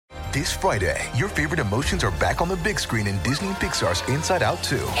This Friday, your favorite emotions are back on the big screen in Disney and Pixar's Inside Out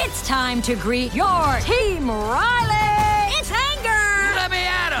 2. It's time to greet your Team Riley. It's anger. Let me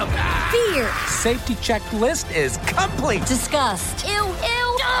at him. Fear. Safety checklist is complete. Disgust. Ew.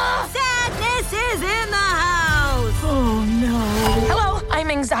 Sadness is in the house. Oh, no. Hello, I'm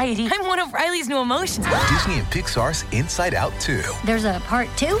anxiety. I'm one of Riley's new emotions. Disney and Pixar's Inside Out 2. There's a part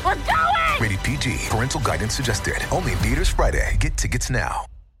 2? We're going! Rated PG. Parental guidance suggested. Only in theaters Friday. Get tickets now.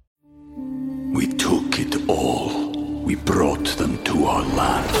 We took it all. We brought them to our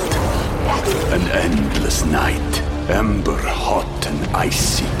land. An endless night, ember hot and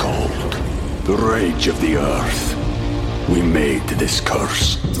icy cold. The rage of the earth. We made this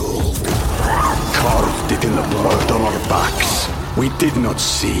curse. Carved it in the blood on our backs. We did not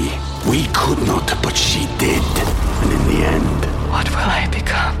see. We could not, but she did. And in the end, What will I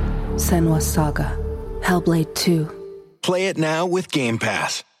become? Senua's Saga. Hellblade 2. Play it now with Game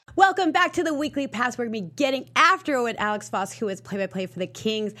Pass. Welcome back to the Weekly Pass. We're going to be getting after it with Alex Foss, who is play-by-play for the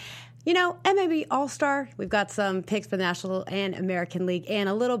Kings. You know, MLB All-Star. We've got some picks for the National and American League and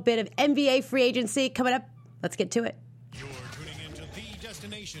a little bit of NBA free agency coming up. Let's get to it. You're tuning into the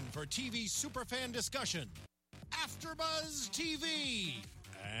destination for TV superfan discussion, AfterBuzz TV.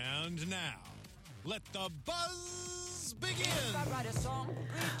 And now, let the buzz begin.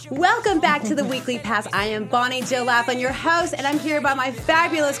 Welcome back to the Weekly Pass. I am Bonnie Jo Laughlin, your host, and I'm here by my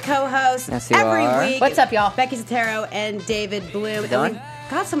fabulous co-hosts every week. What's up, y'all? Becky Sotero and David Bloom. Done? And we've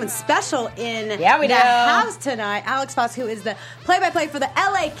got someone special in we the do. house tonight. Alex Foss, who is the play-by-play for the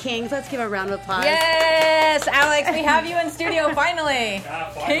LA Kings. Let's give a round of applause. Yes, Alex, we have you in studio finally.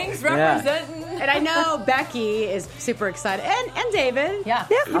 Kings representing. And I know Becky is super excited, and David. Yeah.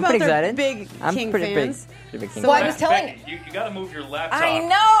 You I'm both pretty are excited. Big I'm King pretty fans. big King Well, I fan. was telling. Becky, you got to move your laptop. I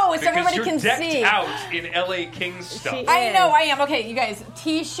know, so because everybody you're can decked see. out in LA Kings stuff. She- I know, I am. Okay, you guys,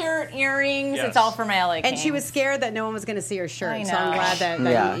 T-shirt, earrings, Yes. it's all from LA Kings. And she was scared that no one was going to see her shirt, I so I'm know. glad that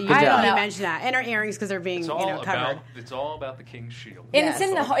Yeah, you, good job. you mentioned that. And her earrings because they're being It's all covered. about it's all about the King's shield. And Yes. it's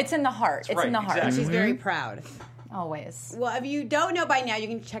in the it's in the heart. It's right, in the heart. exactly. She's very proud. Always. Well, if you don't know by now, you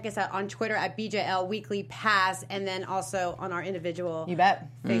can check us out on Twitter at BJL Weekly Pass, and then also on our individual You bet.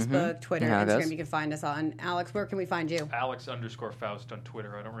 Facebook, Twitter, Yeah, it Instagram. does. You can find us on. Alex, where can we find you? Alex_Faust on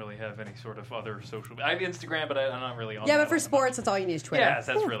Twitter. I don't really have any sort of other social. I have Instagram, but I'm not really on. Yeah, that but for all the time. sports, that's all you need is Twitter. Yes,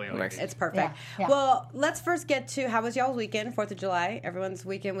 that's really all. Works. It's perfect. Yeah. Well, let's first get to how was y'all's weekend, 4th of July? Everyone's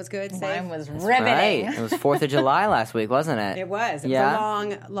weekend was good, safe? Mine was Right. riveting. It was 4th of July last week, wasn't it? It was. It Yeah. was a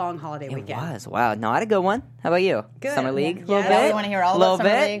long, long holiday It weekend. was. Wow. No, I had a good one. How about you? Good. Summer League? Yeah. A little Yeah, bit? we want to hear all Little about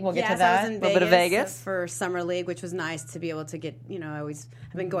Summer bit? League. We'll get Yes, to that. I was in Little bit of Vegas. for Summer League, which was nice to be able to get,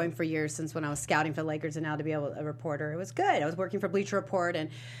 I've been going for years since when I was scouting for the Lakers, and now to be able a reporter. It was good. I was working for Bleacher Report, and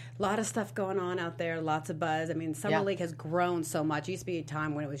a lot of stuff going on out there, lots of buzz. I mean, Summer Yeah. League has grown so much. It used to be a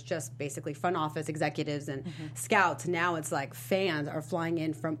time when it was just basically front office executives and scouts. Now it's like fans are flying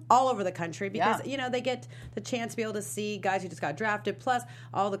in from all over the country because, they get the chance to be able to see guys who just got drafted. Plus,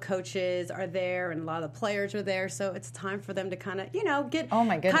 all the coaches are there and a lot of the players are there. So it's time for them to kind of, get Oh,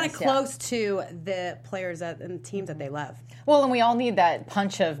 my goodness, kind of yeah. close to the players and teams that they love. Well, and we all need that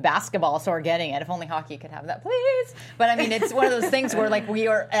punch of basketball, so we're getting it. If only hockey could have that, please. But I mean, it's one of those things where, like, we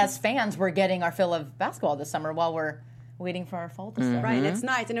are, as fans, we're getting our fill of basketball this summer while we're waiting for our fall to start. Right, and it's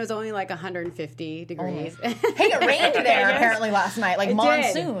nice. And it was only like 150 degrees. Hey, it rained there apparently last night, like It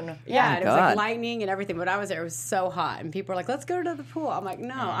monsoon. did. Yeah, and it was like God. lightning and everything. But I was there, it was so hot. And people were like, let's go to the pool. I'm like,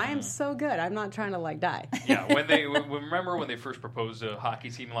 no, I am so good. I'm not trying to die. Yeah, remember when they first proposed a hockey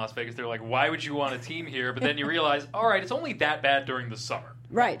team in Las Vegas, they're like, why would you want a team here? But then you realize, all right, it's only that bad during the summer.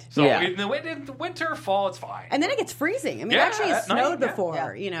 Right. So Yeah. in the winter, fall, it's fine. And then it gets freezing. I mean, Yeah, actually, it at night, snowed yeah.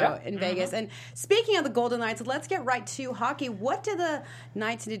 before, Yeah. in Vegas. And speaking of the Golden Knights, let's get right to hockey. What do the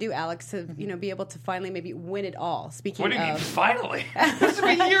Knights need to do, Alex, to be able to finally maybe win it all? Speaking What do you mean, of, finally? This will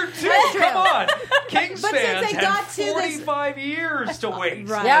be year 2. That's true. Come on. Kings But since fans they had got to this- 45 years to wait.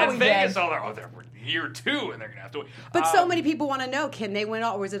 Right. Yeah, and we Vegas, did. they're year 2, and they're going to have to wait. But so many people want to know: can they win it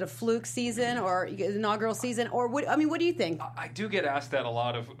all? Or is it a fluke season or inaugural season? Or what? I mean, what do you think? I do get asked that a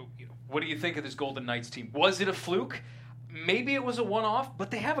lot of, what do you think of this Golden Knights team? Was it a fluke? Maybe it was a one-off, but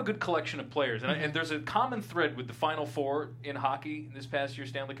they have a good collection of players. And there's a common thread with the Final Four in hockey in this past year's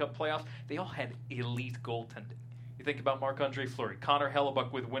Stanley Cup playoffs. They all had elite goaltending. You think about Marc-Andre Fleury, Connor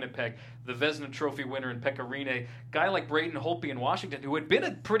Hellebuck with Winnipeg, the Vezina Trophy winner in Pekka Rinne, guy like Braden Holtby in Washington, who had been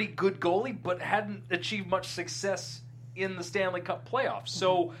a pretty good goalie but hadn't achieved much success in the Stanley Cup playoffs.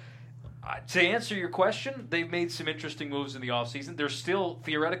 So to answer your question, they've made some interesting moves in the offseason. They're still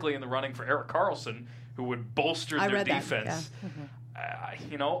theoretically in the running for Erik Karlsson, who would bolster I their read that, defense. yeah. I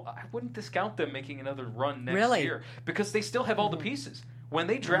wouldn't discount them making another run next Really? year because they still have all the pieces. when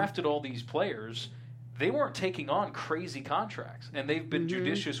they drafted all these players, they weren't taking on crazy contracts, and they've been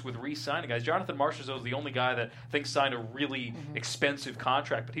judicious with re-signing guys. Jonathan Marchessault is the only guy that I think signed a really expensive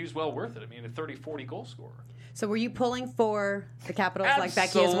contract, but he was well worth it. I mean, a 30, 40 goal scorer. So were you pulling for the Capitals like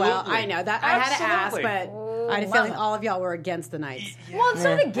Becky as well? I know that. I had to ask, but I had a feeling all of y'all were against the Knights. Yeah. Well, it's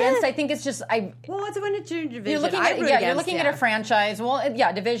not against. I think it's just Well, what's a win division? You're looking at a franchise. Well,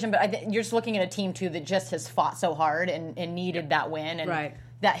 division, but you're just looking at a team too that just has fought so hard and needed that win and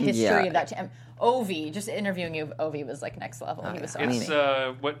that history of that team. Ovi, just interviewing you, Ovi was like next level. He was so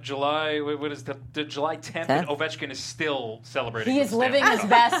It's July. What is the July 10th? And Ovechkin is still celebrating. He is living his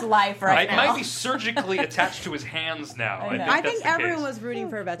best life now. It might be surgically attached to his hands now. I think everyone was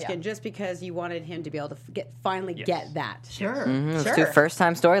rooting for Ovechkin just because you wanted him to be able to finally get that. Sure, it was 2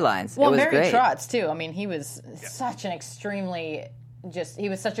 first-time storylines. Well, it was Barry great. Trotz too. I mean, he was such an extremely he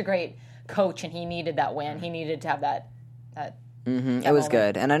was such a great coach, and he needed that win. He needed to have that. It was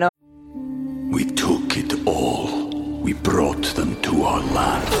good, and I know. We took it all. We brought them to our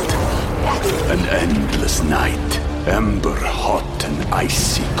land. An endless night, ember hot and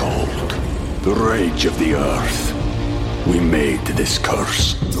icy cold. The rage of the earth. We made this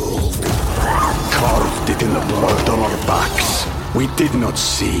curse. Carved it in the blood on our backs. We did not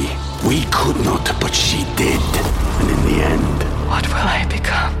see. We could not, but she did. And in the end, what will I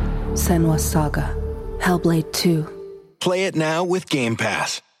become? Senua's Saga. Hellblade 2. Play it now with Game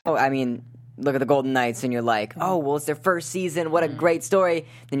Pass. Oh, I mean, look at the Golden Knights and you're like, oh, well, it's their first season. What a great story.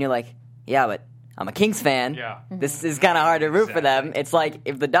 Then you're like, yeah, but I'm a Kings fan. Yeah. This is kind of hard to root for them. It's like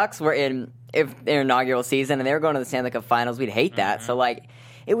if the Ducks were in their inaugural season and they were going to the Stanley Cup Finals, we'd hate that. So, like,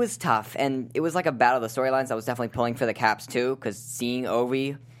 it was tough. And it was like a battle of the storylines. I was definitely pulling for the Caps, too, because seeing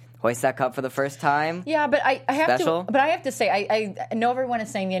Ovi hoist that cup for the first time. Yeah, but I have special. to. But I have to say, I know everyone is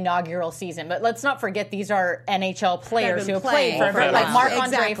saying the inaugural season, but let's not forget these are NHL players who have played for like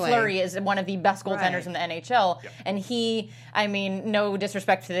Marc-Andre Fleury is one of the best goaltenders in the NHL, and he. I mean, no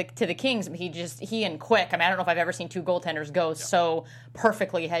disrespect to the Kings, but he and Quick. I mean, I don't know if I've ever seen 2 goaltenders go so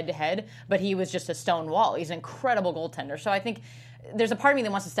perfectly head to head, but he was just a stone wall. He's an incredible goaltender. So I think. There's a part of me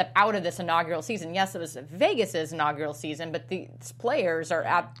that wants to step out of this inaugural season. Yes, it was Vegas's inaugural season, but these players are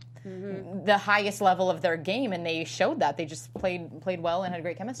at the highest level of their game, and they showed that. They just played well and had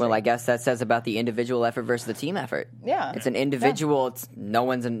great chemistry. Well, I guess that says about the individual effort versus the team effort. Yeah. It's an individual. It's no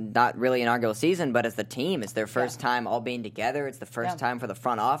one's not really inaugural season, but as the team, it's their first time all being together. It's the first time for the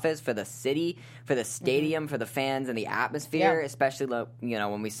front office, for the city, for the stadium, for the fans and the atmosphere, especially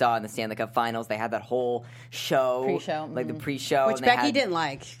when we saw in the Stanley Cup Finals, they had that whole show. Pre-show. Like the pre-show. Which Becky didn't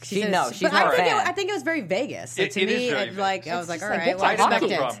like. She's not a fan. I think it was very Vegas. So to me, I was like, all right, I didn't have a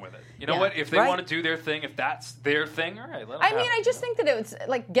problem with it. You know what? If they want to do their thing, if that's their thing, all right, let them I mean, I just think that it was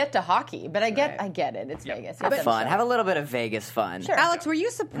like get to hockey, but I get it. It's Vegas. Have fun. Have a little bit of Vegas fun. Sure. Alex, were you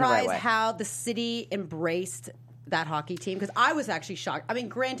surprised how the city embraced that hockey team? Because I was actually shocked. I mean,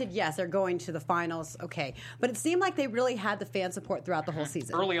 granted, yes, they're going to the finals, okay, but it seemed like they really had the fan support throughout the whole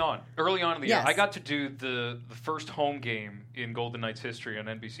season. Early on in the year, I got to do the first home game in Golden Knights history on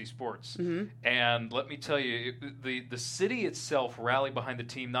NBC Sports, and let me tell you, the city itself rallied behind the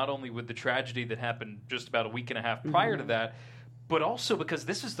team not only with the tragedy that happened just about a week and a half prior to that, but also because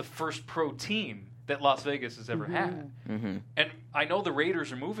this is the first pro team that Las Vegas has ever had. And I know the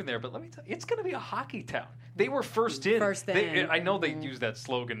Raiders are moving there, but let me tell you, it's going to be a hockey town. They were first in. I know they use that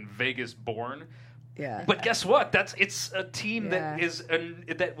slogan, Vegas born. Yeah. But guess what? It's a team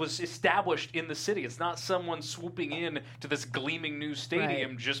that was established in the city. It's not someone swooping in to this gleaming new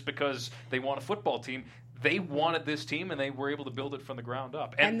stadium just because they want a football team. They wanted this team, and they were able to build it from the ground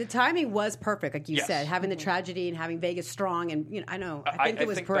up. And the timing was perfect, like you said, having the tragedy and having Vegas strong. And I think it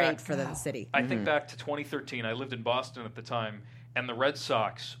was great for the city. I think back to 2013. I lived in Boston at the time, and the Red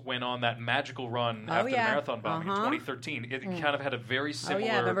Sox went on that magical run after the marathon bombing in 2013. It kind of had a very similar. Oh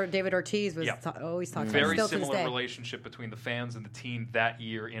yeah, remember David Ortiz was always talking about it. Very similar relationship between the fans and the team that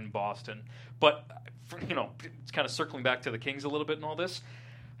year in Boston. But it's kind of circling back to the Kings a little bit and all this.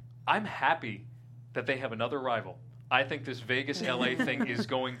 I'm happy that they have another rival. I think this Vegas-LA thing is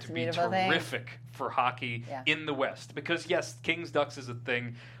going to be terrific for hockey in the West. Because, yes, Kings-Ducks is a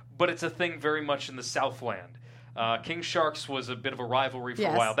thing, but it's a thing very much in the Southland. Kings-Sharks was a bit of a rivalry for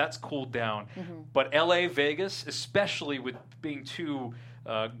a while. That's cooled down. But LA-Vegas, especially with being two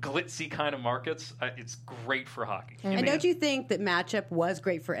glitzy kind of markets, it's great for hockey. And don't you think that matchup was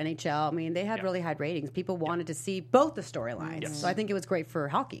great for NHL? I mean, they had really high ratings. People wanted to see both the storylines. So I think it was great for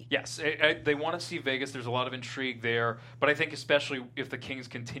hockey. Yes, they want to see Vegas. There's a lot of intrigue there. But I think especially if the Kings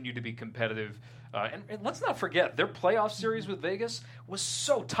continue to be competitive. And let's not forget, their playoff series with Vegas was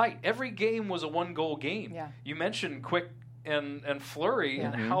so tight. Every game was a one-goal game. You mentioned Quick and Fleury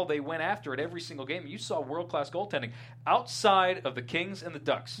and how they went after it every single game. You saw world-class goaltending. Outside of the Kings and the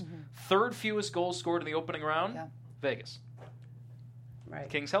Ducks, third fewest goals scored in the opening round, Vegas. Right.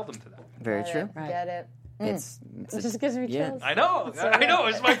 Kings held them to that. Very true. Get it. It just gives me chills. I know. I know.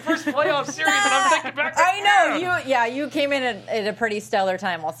 It's my first playoff series, and I'm thinking back. I know. You came in at a pretty stellar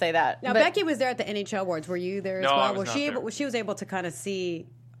time. I'll say that. Now, Becky was there at the NHL awards. Were you there as well? I was not there. She was able to kind of see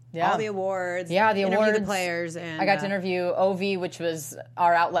all the awards. Yeah, the interview awards. the players. And I got to interview Ovi, which was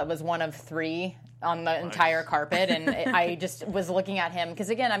our outlet was one of 3 on the entire carpet, and I just was looking at him because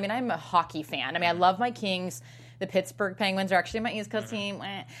again, I mean, I'm a hockey fan. I mean, I love my Kings. The Pittsburgh Penguins are actually my East Coast team.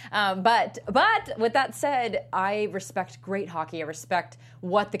 But with that said, I respect great hockey. I respect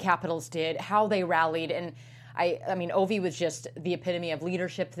what the Capitals did, how they rallied, and I mean, Ovi was just the epitome of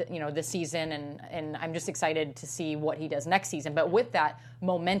leadership, this season, and I'm just excited to see what he does next season. But with that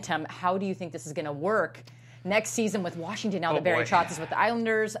momentum, how do you think this is going to work next season with Washington now that Barry Trotz is with the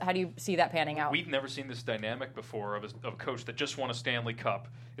Islanders? How do you see that panning out? We've never seen this dynamic before of a coach that just won a Stanley Cup.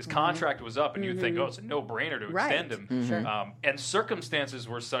 His contract was up, and you'd think, it's a no-brainer to extend him. Sure. And circumstances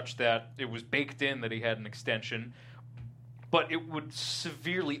were such that it was baked in that he had an extension, but it would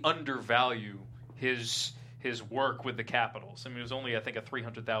severely undervalue his work with the Capitals. I mean, it was only, I think, a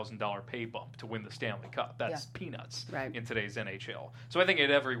 $300,000 pay bump to win the Stanley Cup. That's peanuts in today's NHL. So I think he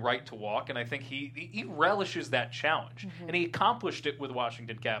had every right to walk, and I think he relishes that challenge. And he accomplished it with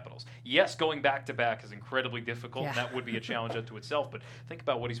Washington Capitals. Yes, going back-to-back is incredibly difficult, and that would be a challenge unto itself, but think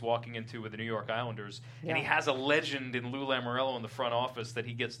about what he's walking into with the New York Islanders, and he has a legend in Lou Lamoriello in the front office that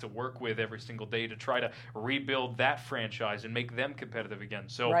he gets to work with every single day to try to rebuild that franchise and make them competitive again.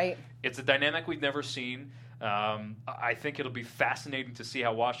 So it's a dynamic we've never seen. I think it'll be fascinating to see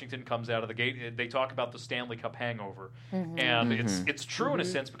how Washington comes out of the gate. They talk about the Stanley Cup hangover, and it's true in a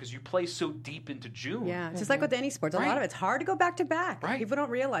sense because you play so deep into June. Yeah, it's just like with any sports. A lot of it's hard to go back to back. People don't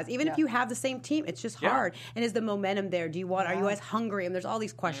realize. Even if you have the same team, it's just hard. And is the momentum there? Do you want? Are you as hungry? And there's all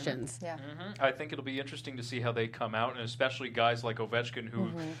these questions. I think it'll be interesting to see how they come out, and especially guys like Ovechkin, who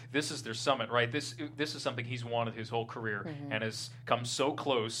this is their summit, right? This is something he's wanted his whole career and has come so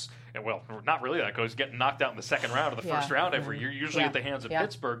close. And well, not really that close, getting knocked out in the second round of the first round every year, usually at the hands of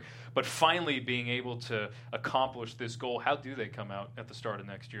Pittsburgh. But finally being able to accomplish this goal, how do they come out at the start of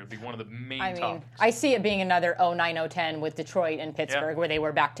next year? It'll be one of the main topics. I see it being another 09-010 with Detroit and Pittsburgh where they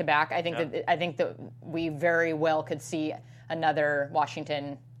were back-to-back. I think that we very well could see another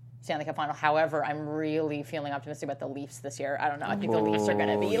Washington Stanley Cup final. However, I'm really feeling optimistic about the Leafs this year. I don't know. I think the Leafs are going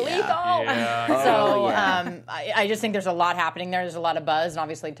to be lethal. I just think there's a lot happening there. There's a lot of buzz, and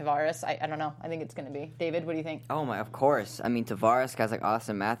obviously Tavares. I don't know. I think it's going to be. David, what do you think? Oh my, of course. I mean, Tavares, guys like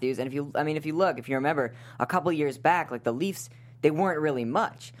Austin Matthews, and if you remember a couple years back, like the Leafs, they weren't really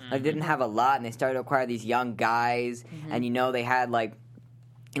much. Like, they didn't have a lot, and they started to acquire these young guys, and they had like.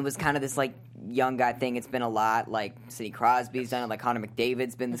 It was kind of this like young guy thing. It's been a lot. Like Sidney Crosby's done it. Like Connor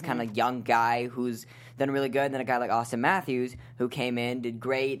McDavid's been this kind of young guy who's done really good. And then a guy like Austin Matthews who came in, did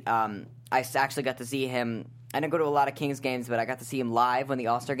great. I actually got to see him. I didn't go to a lot of Kings games, but I got to see him live when the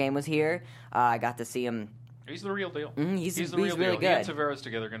All-Star game was here. I got to see him. He's the real deal. He's the real really deal. good. He and Tavares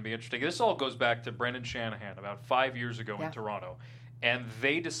together are going to be interesting. This all goes back to Brendan Shanahan about 5 years ago in Toronto. And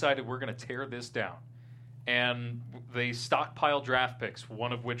they decided we're going to tear this down. And they stockpile draft picks,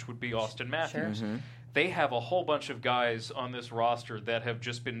 one of which would be Austin Matthews. They have a whole bunch of guys on this roster that have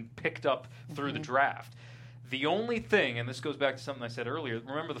just been picked up through the draft. The only thing, and this goes back to something I said earlier,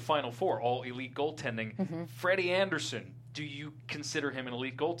 remember the Final Four, all elite goaltending. Freddie Anderson, do you consider him an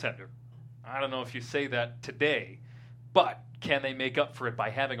elite goaltender? I don't know if you say that today, but can they make up for it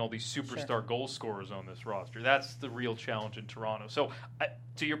by having all these superstar goal scorers on this roster? That's the real challenge in Toronto. So,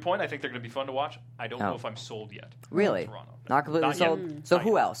 to your point, I think they're going to be fun to watch. I don't know if I'm sold yet. Really? Toronto. Not completely sold? So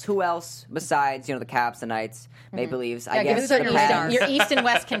who else? Who else besides, the Caps, the Knights, Maple Leafs, I guess your East and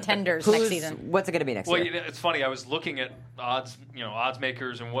West contenders next season. What's it going to be next year? Well, it's funny. I was looking at odds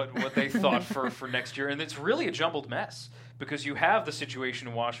makers and what they thought for next year, and it's really a jumbled mess. Because you have the situation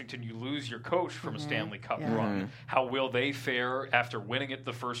in Washington, you lose your coach from a Stanley Cup run. How will they fare after winning it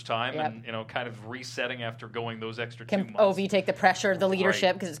the first time and kind of resetting after going those extra 2 months? Can Ovi take the pressure of the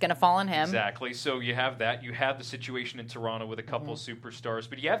leadership because it's going to fall on him? Exactly. So you have that. You have the situation in Toronto with a couple of superstars,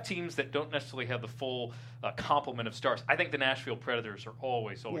 but you have teams that don't necessarily have the full complement of stars. I think the Nashville Predators are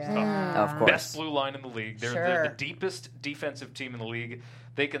always tough. Of course. Best blue line in the league. They're the deepest defensive team in the league.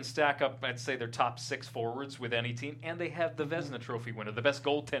 They can stack up, I'd say, their top 6 forwards with any team, and they have the Vezina Trophy winner, the best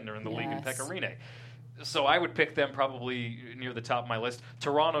goaltender in the league in Pekka Rinne. So I would pick them probably near the top of my list.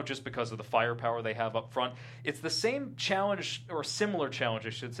 Toronto, just because of the firepower they have up front. It's the same challenge, or similar challenge, I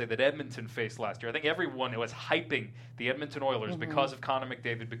should say, that Edmonton faced last year. I think everyone was hyping the Edmonton Oilers because of Connor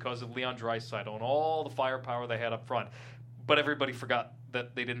McDavid, because of Leon Draisaitl, and all the firepower they had up front. But everybody forgot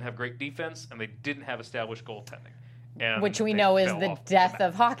that they didn't have great defense, and they didn't have established goaltending. Which we know is the death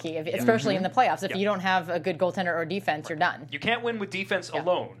of hockey, especially in the playoffs. If you don't have a good goaltender or defense, you're done. You can't win with defense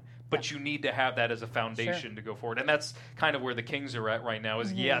alone. But you need to have that as a foundation to go forward. And that's kind of where the Kings are at right now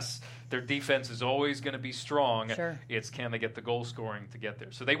is, yes, their defense is always going to be strong. Sure. It's can they get the goal scoring to get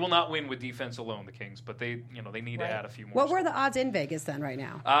there. So they will not win with defense alone, the Kings, but they need to add a few more. What were the odds in Vegas then right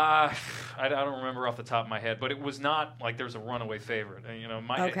now? I don't remember off the top of my head, but it was not like there's a runaway favorite.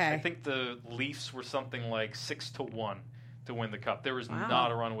 I think the Leafs were something like 6-1 to win the Cup. There was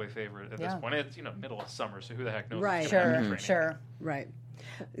not a runaway favorite at this point. It's middle of summer, so who the heck knows? Right. Sure. Right.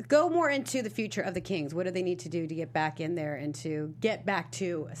 Go more into the future of the Kings. What do they need to do to get back in there and to get back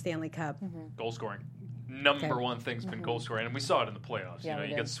to a Stanley Cup? Goal scoring. Number one thing's been goal scoring, and we saw it in the playoffs. Yeah,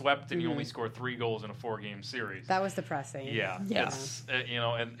 you get swept, and you only score 3 goals in a 4-game series. That was depressing. Yeah. It's,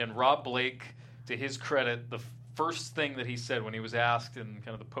 and Rob Blake, to his credit, the first thing that he said when he was asked in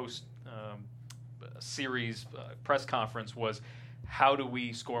kind of the post series press conference was, how do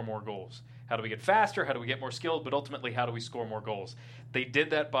we score more goals? How do we get faster? How do we get more skilled? But ultimately, how do we score more goals? They did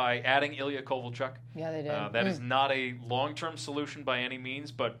that by adding Ilya Kovalchuk. Yeah, they did. That is not a long-term solution by any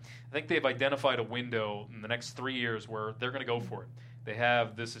means, but I think they've identified a window in the next 3 years where they're going to go for it. They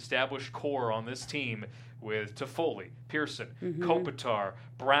have this established core on this team with Toffoli, Pearson, Kopitar,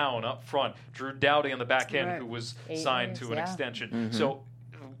 Brown up front, Drew Doughty on the back end, who was signed to an extension. So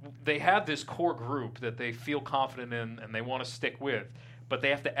they have this core group that they feel confident in and they want to stick with, but they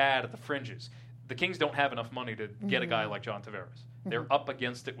have to add at the fringes. The Kings don't have enough money to get a guy like John Tavares. They're up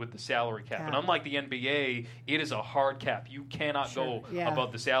against it with the salary cap. And unlike the NBA, it is a hard cap. You cannot go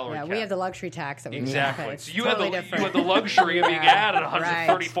above the salary cap. We have the luxury tax that we exactly. So you have the luxury of being added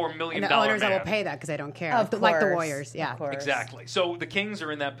 $134 million. And the owners that will pay that because they don't care. Like the Warriors. Yeah, exactly. So the Kings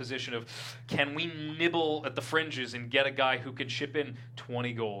are in that position of, can we nibble at the fringes and get a guy who can chip in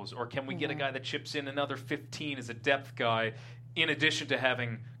 20 goals? Or can we get a guy that chips in another 15 as a depth guy, in addition to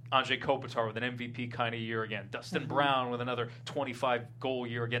having Anze Kopitar with an MVP kind of year again. Dustin Brown with another 25-goal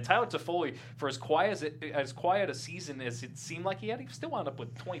year again. Tyler Toffoli, for as quiet a season as it seemed like he had, he still wound up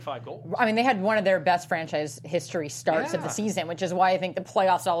with 25 goals. I mean, they had one of their best franchise history starts of the season, which is why I think the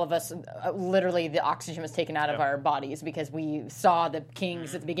playoffs, all of us, literally the oxygen was taken out of our bodies because we saw the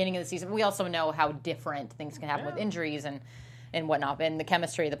Kings at the beginning of the season. We also know how different things can happen with injuries and whatnot, and the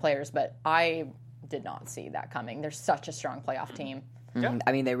chemistry of the players, but I did not see that coming. They're such a strong playoff team. Yeah.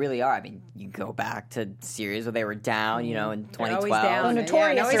 I mean, they really are. I mean, you go back to series where they were down, in 2012. Always down.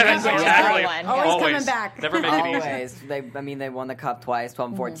 Notorious. Always coming back. Never make it easy. They won the Cup twice, 12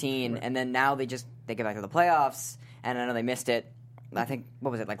 and 14, and then now they get back to the playoffs, and I know they missed it. I think,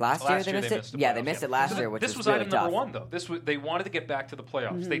 what was it, like last year they missed it? Yeah, they missed it last year, which this was really item tough. number one, though. They wanted to get back to the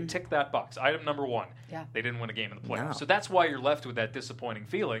playoffs. They ticked that box. Item number one. Yeah. They didn't win a game in the playoffs. No. So that's why you're left with that disappointing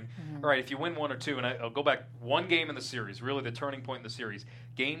feeling. All right, if you win one or two, and I'll go back one game in the series, really the turning point in the series.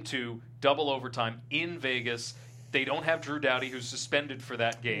 Game 2, double overtime in Vegas. They don't have Drew Doughty, who's suspended for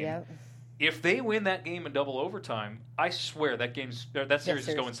that game. Yep. If they win that game in double overtime, I swear that series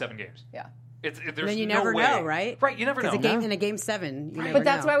is going 7 games. Yeah. Then you never know, right? Right, you never know. In a game 7, you never But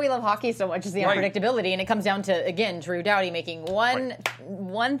that's why we love hockey so much, is the unpredictability, and it comes down to, again, Drew Doughty making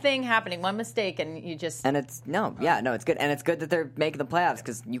one thing happening, one mistake, and you just... And it's good, and it's good that they're making the playoffs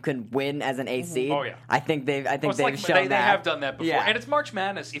because you can win as an AC. Oh yeah, I think they've shown that they have done that before, and it's March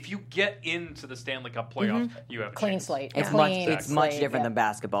Madness. If you get into the Stanley Cup playoffs, you have a clean chance. slate. It's much different than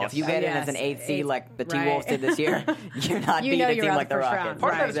basketball. If you get in as an 8 seed like the T-Wolves did this year, you're not beating a team like the Rockets.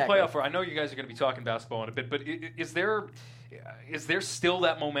 Part of that is playoff. I know you guys are going to be talking basketball in a bit, but is there still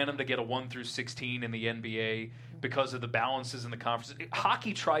that momentum to get a 1-16 in the NBA because of the balances in the conferences?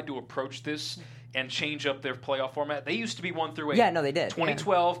 Hockey tried to approach this and change up their playoff format. They used to be 1-8. Yeah, no, they did.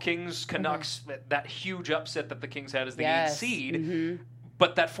 2012 Kings Canucks, that huge upset that the Kings had as the 8th seed.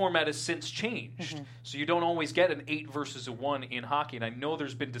 But that format has since changed. So you don't always get an 8 versus a 1 in hockey. And I know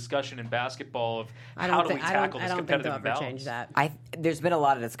there's been discussion in basketball of how do we tackle this competitive imbalance. Change that. There's been a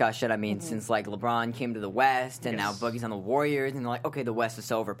lot of discussion. I mean, since like LeBron came to the West and now Boogie's on the Warriors, and they're like, okay, the West is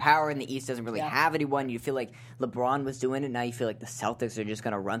so overpowered and the East doesn't really have anyone. You feel like LeBron was doing it. Now you feel like the Celtics are just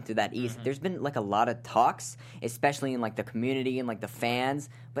going to run through that East. There's been like a lot of talks, especially in like the community and like the fans.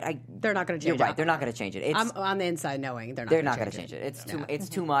 But they're not going to change it. You're right. They're not going to change it. I'm on the inside knowing they're not going to change it. It's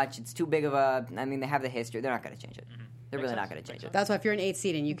too much. It's too big of a. I mean, they have the history. They're not going to change it. They're really not going to change it. That's why if you're an 8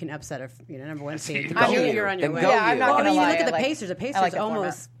 seed and you can upset a number 1 seed, Go you're on your way. Yeah, I'm not going to you lie. look at the Pacers. The Pacers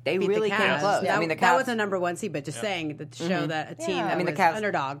almost they beat really the came Cavs. close. That, I mean, the that Cavs, was a number 1 seed, but just saying that to show that a team that the was Cavs,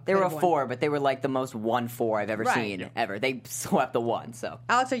 underdog. They were a 4, but they were like the most 1-4 I've ever Right. seen ever. They swept the 1. So,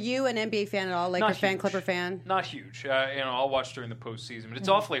 Alex, are you an NBA fan at all? Laker Not fan, huge. Clipper fan? Not huge. I'll watch during the postseason, but it's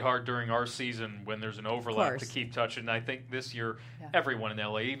awfully hard during our season when there's an overlap to keep touching. I think this year, everyone in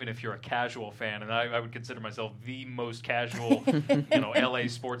LA, even if you're a casual fan, and I would consider myself the most casual, LA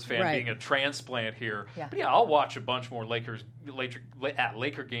sports fan, being a transplant here. Yeah. But I'll watch a bunch more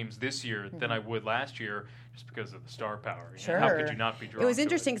Laker games this year than I would last year, just because of the star power. Sure. How could you not be drawn? It was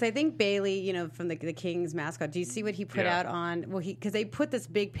interesting because I think Bailey, from the Kings mascot. Do you see what he put out on? Well, because they put this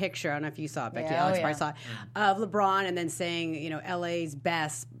big picture. I don't know if you saw it, Becky. Alex probably saw it, of LeBron, and then saying, LA's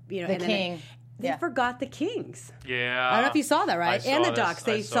best. The and King. Then they forgot the Kings. Yeah. I don't know if you saw that, right? And the Ducks.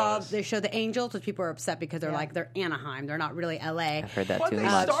 They they showed the Angels, which people are upset because they're like, they're Anaheim. They're not really LA. I've heard that But too. they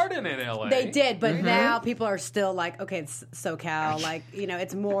started in LA. They did, but now people are still like, okay, it's SoCal. Like,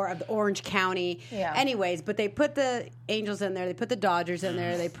 it's more of the Orange County. Yeah. Anyways, but they put the Angels in there. They put the Dodgers in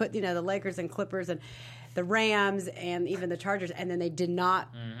there. They put, the Lakers and Clippers and the Rams and even the Chargers, and then they did not.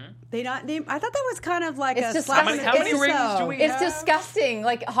 I thought that was kind of like It's a disgusting. How many rings do we It's have? disgusting.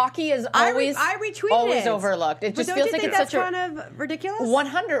 Like, hockey is always I retweeted always it. overlooked. It But just don't feels you like think it's that's such a kind of ridiculous?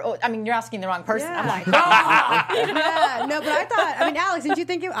 100. I mean, you're asking the wrong person. Yeah. I'm like, Yeah, no, but Alex, did you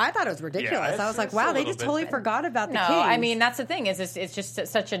think I thought it was ridiculous. Yeah, I was like, it's wow, a they little just bit. totally forgot about the no. Kings. I mean, that's the thing. It's just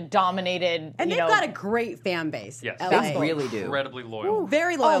such a dominated. and they've got a great fan base. Yes. LA. They really do. Incredibly loyal.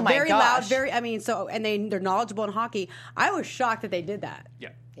 Very loyal, Oh my very loud, gosh. they're knowledgeable in hockey. I was shocked that they did that.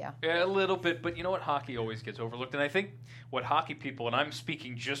 Yeah. A little bit, but you know what? Hockey always gets overlooked, and I think what hockey people, and I'm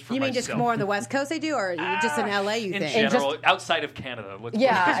speaking just for You mean myself. just more on the West Coast they do, or just in LA? You in think? general, outside of Canada. Let's put it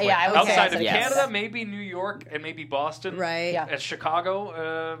Yeah, this way. yeah, I would say outside of outside of Canada, Canada. maybe New York and maybe Boston, Right. Yeah. At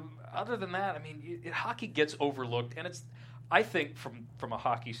Chicago. Other than that, I mean, hockey gets overlooked, and it's. I think from a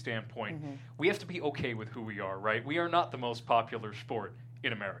hockey standpoint, we have to be okay with who we are. Right? We are not the most popular sport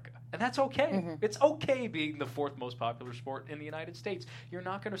in America. And that's okay. It's okay being the 4th most popular sport in the United States. You're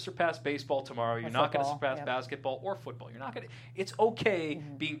not going to surpass baseball tomorrow. You're not going to surpass basketball or football. You're not going to. It's okay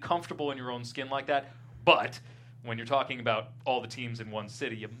being comfortable in your own skin like that. But when you're talking about all the teams in one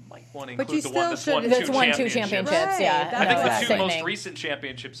city, you might want to include the one that's won two championships. Right. Yeah. I think the 2 Sickening. most recent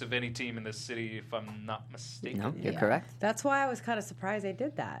championships of any team in this city, if I'm not mistaken. No, you're correct. That's why I was kind of surprised they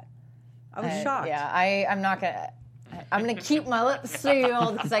did that. I was shocked. Yeah, I'm not gonna. I'm going to keep my lips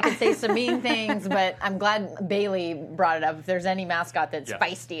sealed because I could say some mean things, but I'm glad Bailey brought it up. If there's any mascot that's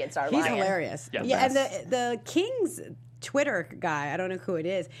feisty, it's our He's Lion. hilarious. Yeah. And the Kings Twitter guy, I don't know who it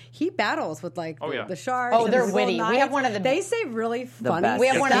is, he battles with the Sharks. Oh, and they're the witty. Golden We have Knights. one of the. They say really funny best. We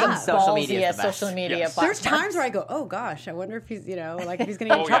have one of the stuff. Social media is ballsiest the best. social media Yes. platforms. There's times where I go, oh gosh, I wonder if he's, like if he's going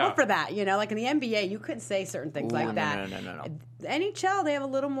to get in trouble for that. Like in the NBA, you couldn't say certain things like that. No. The NHL, they have a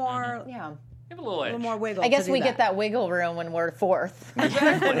little more. Yeah. Have a little edge. more wiggle. I guess to we do get that wiggle room when we're 4th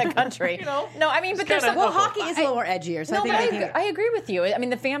in the country. No, I mean, but there's kinda- Well, hockey is a little more edgier. So No, I but think I agree with you. I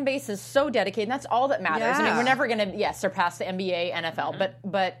mean, the fan base is so dedicated, and that's all that matters. I mean, we're never going to, surpass the NBA, NFL,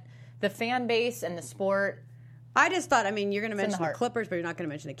 but the fan base and the sport. I just thought, you're going to in mention the the heart. Clippers, but you're not going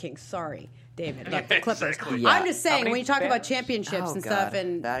to mention the Kings. Sorry, David, about the Clippers. Exactly. Yeah. I'm just saying, many when you talk about fans? championships and stuff,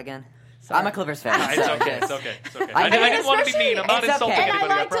 and that again. I'm a Clippers fan. It's so okay. just- It's okay. It's okay. I didn't want to be mean. I'm not It's insulting okay. And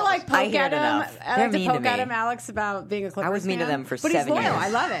I anybody. like to promise. poke I hear at it him. enough. I They're like to mean to poke at me. him, Alex, about being a Clippers I was mean to fan. them for but 7 he's loyal. years. I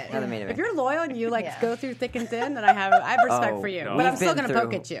love it. They're mean to me. If you're loyal and you go through thick and thin, then I have respect for you. no. But I'm We've still been going to through-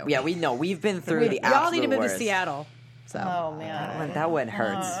 poke at you. Yeah, we've been through the Y'all absolute need to move worst. to Seattle. So. Oh man, That one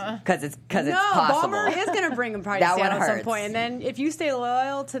hurts because it's No, possible. Ballmer is going to bring them probably to That one Seattle at some hurts. point. And then if you stay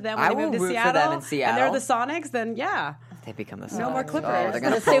loyal to them when I they move will to root for Seattle, them in and Seattle. they're the Sonics, then yeah. They become the No more Sonics. Clippers. Oh, they're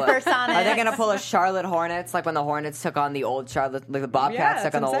gonna The pull a- Supersonics. Are they going to pull a Charlotte Hornets like when the Hornets took on the old Charlotte, like the Bobcats Yeah,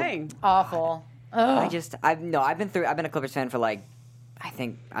 took that's on the what I'm old? saying. awful. I've been a Clippers fan for I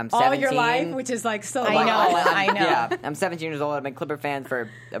think I'm 17. All your life, which is like so I long. know. I know. Yeah, I'm 17 years old. I've been Clipper fan for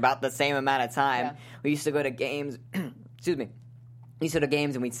about the same amount of time. Yeah. We used to go to games. Excuse me. We used to go to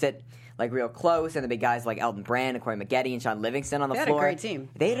games and we'd sit real close, and there'd be guys like Elton Brand and Corey Maggette and Sean Livingston on the They had a floor. great team.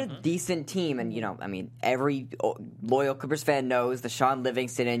 They had a decent team, and every loyal Clippers fan knows the Sean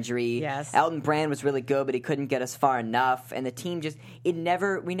Livingston injury. Yes. Elton Brand was really good, but he couldn't get us far enough, and the team we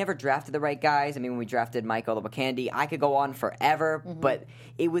never drafted the right guys. I mean, when we drafted Michael Olowokandi, I could go on forever, but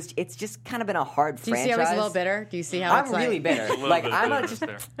it's just kind of been a hard Do you franchise. see how he's a little bitter? Do you see how I'm it's really bitter. little Like bit I'm bitterness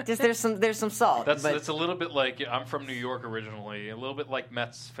there. just there's some salt. That's but a little bit like I'm from New York originally. A little bit like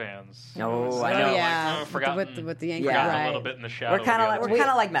Mets fans. Oh, I know. Yeah, forgotten, with the Yankees, forgotten right. a little bit in the shadow. We're kind of the of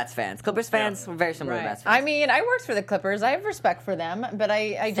other like Mets fans. Clippers fans, we're very similar to Mets fans. I mean, I worked for the Clippers. I have respect for them, but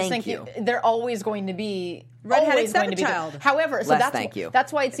I just Thank think you. they're always going to be Redheaded always going to be. stepchild. However, so Les, that's thank you.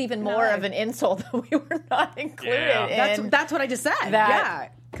 That's why it's even more of an insult that we were not included Yeah. in That's what I just said. that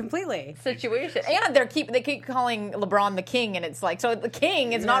completely. situation. And they keep calling LeBron the king, and it's like, so the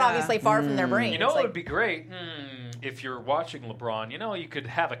king is not obviously far from their brain. You know It's what like, would be great? If you're watching LeBron, you could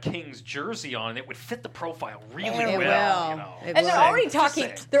have a Kings jersey on, and it would fit the profile really It well. will. You know. It and they're will. already Just talking.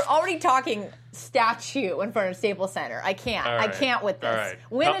 saying. They're already talking statue in front of Staples Center. I can't. All I right. can't with this. All right.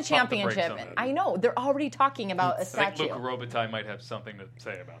 Win Pump a the championship. brakes on that. I know they're already talking about a I think statue. Luka Robitaille might have something to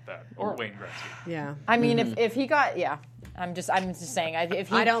say about that, or Wayne Gretzky. Yeah. I mean, if he got, I'm just saying. If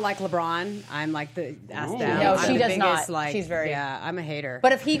he, I don't like LeBron. I'm like the ask them. No, I'm she the does not. biggest, Like, She's very. I'm a hater.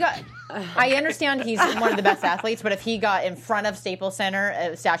 But if he got, I understand he's one of the best athletes. But if he got in front of Staples Center,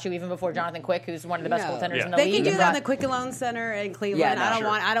 a statue even before Jonathan Quick, who's one of the best goaltenders in the they league, can do and that in the Quicken Loan Center in Cleveland. Yeah, no,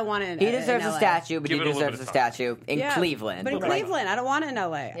 I don't want it. He deserves in a LA. statue, but Give he it a little deserves bit a of time. statue in Yeah, Cleveland. But in Like- Cleveland, I don't want it in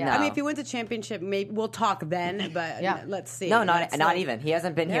LA. Yeah. I mean, No. if he wins a championship, maybe we'll talk then. But Yeah. let's see. No, Let's, not like- even. He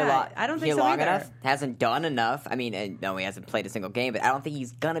hasn't been here Yeah, I don't think here so long either. enough. Hasn't done enough. I mean, no, he hasn't played a single game, but I don't think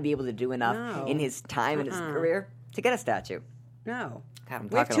he's gonna be able to do enough No. in his time in his career to get a statue. No. God, I'm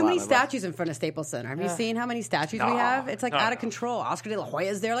We have talking too a lot, many my boy. statues in front of Staples Center. Have you seen how many statues we have? It's like out of control. Oscar De La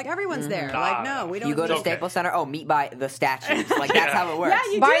Hoya's there. Like everyone's there. Like no, we don't. You go to It's okay. Staples Center. Oh, meet by the statues. Like that's how it works.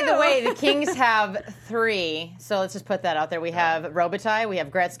 Yeah, you By do. the way, the Kings have 3, so let's just put that out there. We have Robitaille, we have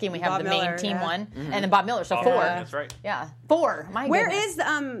Gretzky, and we have Bob the main Miller, team yeah. one, and then Bob Miller, so Oh, 4. That's right. Yeah, 4. My Where goodness.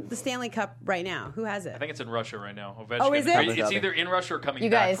 is the Stanley Cup right now? Who has it? I think it's in Russia right now. Ovechkin. Oh, is it? It's either in Russia or coming You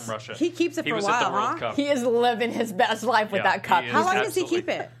back guys, from Russia. he keeps it He for a was while, at the World huh? Cup. He is living his best life with Yeah, that cup. he is. How long does he Absolutely.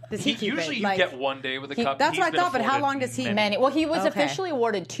 keep it? Does he keep Usually it? you Like, get one day with the he- cup. that's He's what I been thought, but how afforded long does he- Well, he was Okay. officially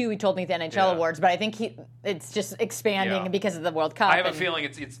awarded 2. He told me at the NHL Yeah. Awards, but I think it's just expanding Yeah. because of the World Cup. I have a and- feeling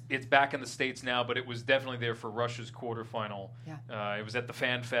it's back in the States now, but it was definitely there for Russia's quarterfinal. Yeah. It was at the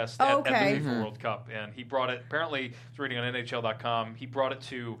Fan Fest Oh, at the okay. FIFA World Cup, and he brought it. Apparently, I was reading on NHL.com. He brought it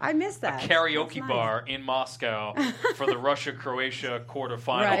to I missed a that. karaoke That's nice. bar in Moscow for the Russia-Croatia quarterfinal,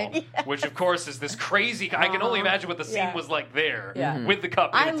 Right. which of course is this crazy. I can only imagine what the scene Yeah. was like there Yeah. with the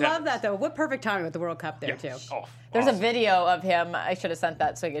cup. in I love attendance. that though. What perfect timing with the World Cup there Yeah. too. Oh, There's a awesome. video of him. I should have sent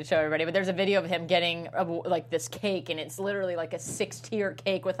that so I could show everybody. But there's a video of him getting like this cake, and it's literally like a 6-tier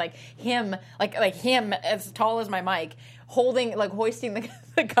cake with like him, like him as tall as my mic, hoisting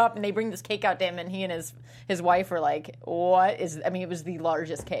the cup, and they bring this cake out to him, and he and his wife are like, "What is?" I mean, it was the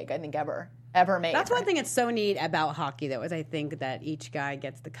largest cake I think ever made. That's one thing that's so neat about hockey, though, is I think that each guy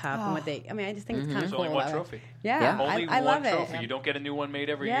gets the cup and what they. I mean, I just think it's kind of There's cool. only one that way. trophy. Yeah, Only I one love trophy. it. You don't get a new one made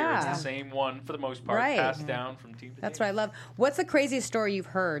every year. Yeah. It's the same one for the most part, Right. passed down from team to That's team. what I love. What's the craziest story you've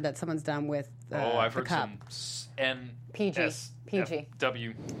heard that someone's done with I've the heard cup? some PG.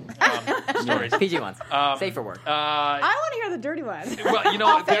 W stories. PG ones. Safer word. I want to hear the dirty one. Well, you know,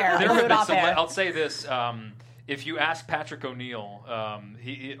 Off there air. have We'll do been it off some. air. I'll say this: if you ask Patrick O'Neill,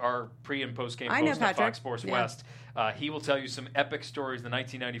 our pre and post game I know host on Patrick. Fox Sports Yeah. West, he will tell you some epic stories. The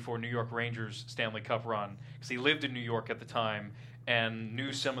 1994 New York Rangers Stanley Cup run, because he lived in New York at the time and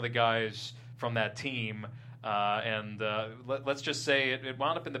knew some of the guys from that team. Let's just say it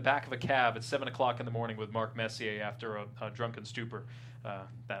wound up in the back of a cab at 7 o'clock in the morning with Mark Messier after a drunken stupor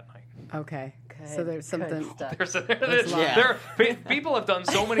that night. Okay, so there's something. People have done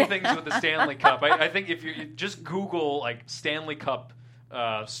so many things with the Stanley Cup. I think if you just Google like Stanley Cup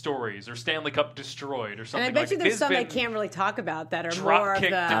stories or Stanley Cup destroyed or something. And I bet you like there's that. some I There's been can't really talk about that are drop more of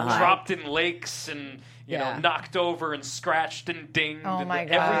kicked the and dropped in lakes and you know Yeah. knocked over and scratched and dinged. Oh and my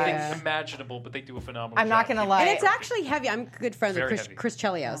God. everything Yeah. imaginable, but they do a phenomenal. I'm not job. gonna lie. And it's actually heavy. I'm good friends Very with heavy. Chris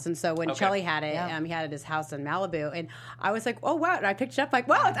Chelios, and so when Okay. Chelly had it, Yeah. he had it at his house in Malibu, and I was like, "Oh wow!" And I picked it up, like,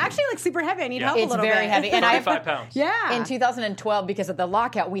 "Wow, it's actually like super heavy. I need Yeah. help a It's little very bit." heavy. And I have 35 pounds. yeah. In 2012, because of the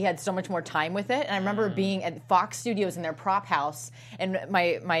lockout, we had so much more time with it. And I remember being at Fox Studios in their prop house, and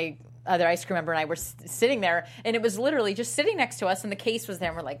my other ice cream member and I were sitting there, and it was literally just sitting next to us, and the case was there,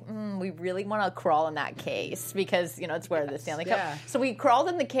 and we're like, we really want to crawl in that case because, you know, it's where the Stanley Cup. Yeah. So we crawled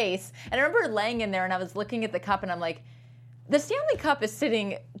in the case, and I remember laying in there, and I was looking at the cup, and I'm like, the Stanley Cup is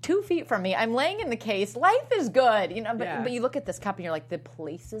sitting 2 feet from me. I'm laying in the case. Life is good, you know. But, Yeah. but you look at this cup and you're like, the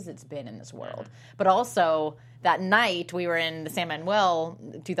places it's been in this world. But also that night we were in the San Manuel,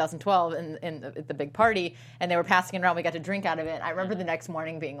 2012, at the big party, and they were passing it around. We got to drink out of it. I remember the next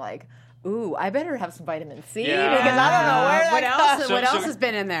morning being like, ooh, I better have some vitamin C Yeah. because I don't know where What that else? comes. What else has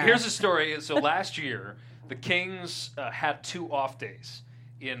been in there? Here's a story. So last year, the Kings had 2 off days.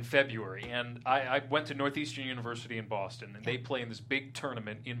 in February, and I went to Northeastern University in Boston, and they play in this big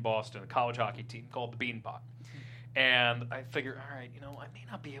tournament in Boston, a college hockey team called the Beanpot. And I figured, all right, I may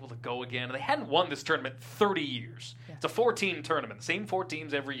not be able to go again. And they hadn't won this tournament 30 years. Yeah. It's a 4-team tournament, the same 4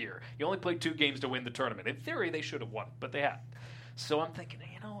 teams every year. You only play 2 games to win the tournament. In theory, they should have won, but they hadn't. So I'm thinking,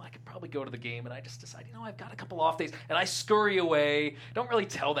 I could probably go to the game, and I just decide, I've got a couple off days, and I scurry away. Don't really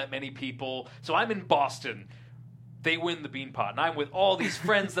tell that many people. So I'm in Boston. They win the Beanpot, and I'm with all these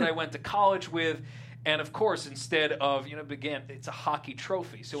friends that I went to college with. And, of course, instead of, again, it's a hockey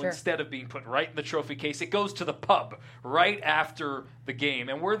trophy. So instead of being put right in the trophy case, it goes to the pub right after the game.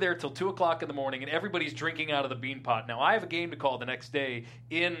 And we're there till 2 o'clock in the morning, and everybody's drinking out of the Beanpot. Now, I have a game to call the next day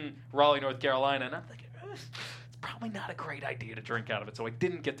in Raleigh, North Carolina, and I'm thinking, it's probably not a great idea to drink out of it. So I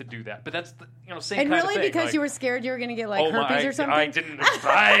didn't get to do that. But that's the same and kind of really thing. Because you were scared you were going to get herpes or something?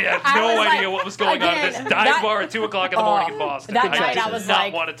 I had no idea what was going on at this dive bar at 2 o'clock in the morning in Boston. That night I was did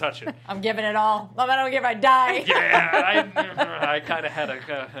not want to touch it. I'm giving it all. No matter if I die. Yeah, I kind of had a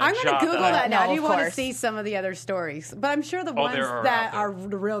I'm going to Google that now. I do want to course. see some of the other stories. But I'm sure the ones that are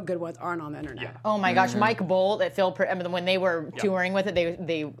the real good ones aren't on the internet. Yeah. Oh my gosh, Mike Bolt at Phil. When they were touring with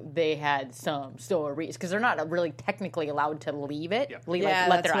it, they had some stories because they're not really technically allowed to leave it.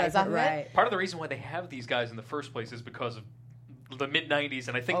 Let their eyes off of it. Part of the reason why they have these guys in the first place is because of the mid-'90s,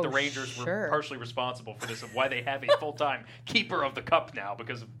 and I think the Rangers were partially responsible for this, of why they have a full-time keeper of the cup now,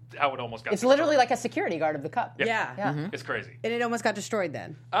 because of how it almost got It's literally like a security guard of the cup. Yeah. Mm-hmm. It's crazy. And it almost got destroyed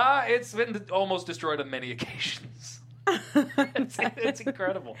then. It's been almost destroyed on many occasions. it's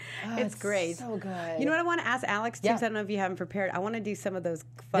incredible. It's great. So good. You know what I want to ask Alex, too? 'Cause I don't know if you haven't prepared. I want to do some of those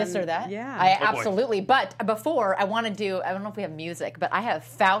fun... This or that? Yeah. Absolutely. But before, I want to do... I don't know if we have music, but I have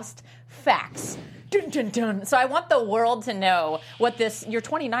Faust Facts. Dun, dun, dun. So I want the world to know what this... You're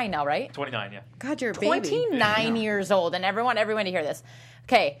 29 now, right? 29, yeah. God, you're a baby. 29 years old, and everyone to hear this.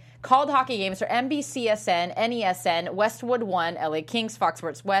 Okay. Called hockey games for NBCSN, NESN, Westwood One, LA Kings, Fox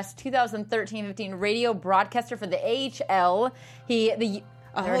Sports West, 2013-15 radio broadcaster for the AHL.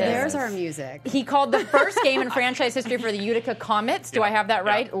 There's our music. He called the first game in franchise history for the Utica Comets. Do I have that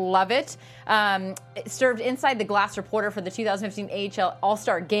right? Love it. Served inside the glass reporter for the 2015 AHL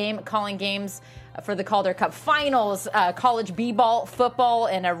All-Star Game, calling games for the Calder Cup Finals, college b-ball, football,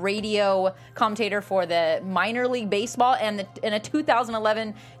 and a radio commentator for the minor league baseball, and a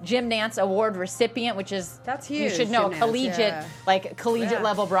 2011 Jim Nance Award recipient, which is that's huge. You should know, Jim collegiate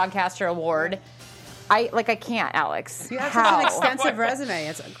level broadcaster award. I can't, Alex. You have such an extensive resume.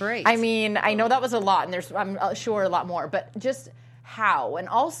 It's great. I mean, I know that was a lot, and there's, I'm sure, a lot more, but just how? And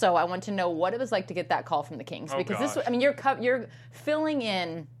also, I want to know what it was like to get that call from the Kings, because you're filling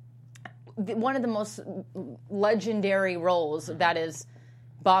in one of the most legendary roles, that is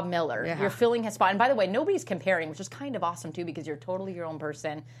Bob Miller. Yeah. You're filling his spot. And by the way, nobody's comparing, which is kind of awesome too, because you're totally your own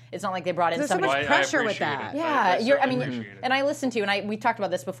person. It's not like they brought in There's so much pressure with that. Yeah, and I listened to you, and we talked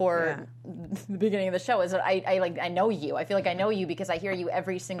about this before the beginning of the show. Is that I know you. I feel like I know you because I hear you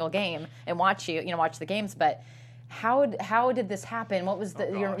every single game and watch the games. But how did this happen? What was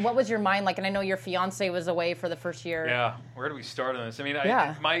what was your mind like? And I know your fiance was away for the first year. Yeah, where do we start on this? I mean,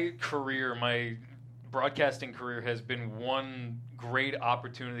 my career, my broadcasting career has been one great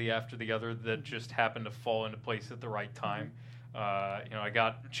opportunity after the other that just happened to fall into place at the right time. I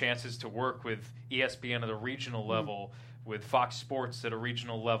got chances to work with ESPN at a regional level, with Fox Sports at a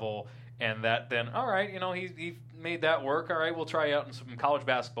regional level, and that then, all right, he made that work. All right, we'll try out in some college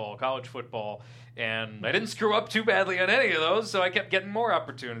basketball, college football. And I didn't screw up too badly on any of those, so I kept getting more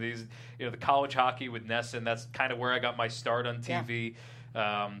opportunities. The college hockey with NESN, that's kind of where I got my start on TV.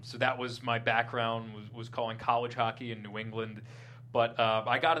 Yeah. So that was my background, was calling college hockey in New England. But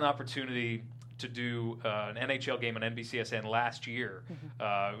I got an opportunity to do an NHL game on NBCSN last year.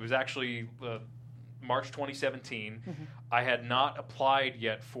 Mm-hmm. It was actually March 2017. Mm-hmm. I had not applied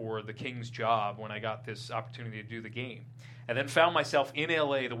yet for the Kings job when I got this opportunity to do the game. And then found myself in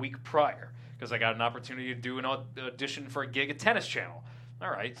LA the week prior, because I got an opportunity to do an audition for a gig at Tennis Channel. All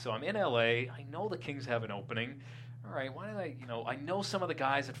right, so I'm in LA. I know the Kings have an opening. All right, why did I know some of the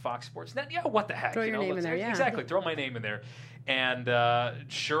guys at Fox Sports. What the heck? Throw your name in there, yeah. Exactly, throw my name in there. And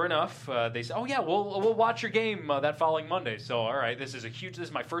sure enough, they said, we'll watch your game that following Monday. So, all right, this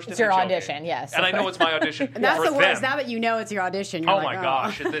is my first It's NHL your audition, game. yes. And I know it's my audition. And that's for the worst. them. Now that you know it's your audition, you're my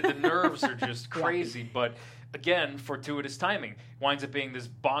gosh, the nerves are just crazy. But again, fortuitous timing. Winds up being this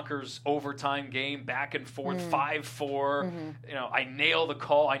bonkers overtime game, back and forth, 5-4. Mm-hmm. I nail the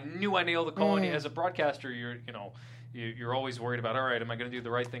call. I knew I nailed the call. And as a broadcaster, you're always worried about, all right, am I going to do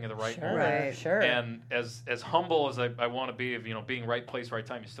the right thing at the right moment? Right, sure. And as humble as I want to be of being right place, right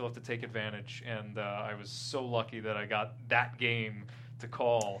time, you still have to take advantage. And I was so lucky that I got that game to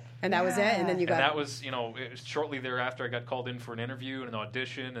call. And that was it? And then you got... And that was, it was shortly thereafter I got called in for an interview and an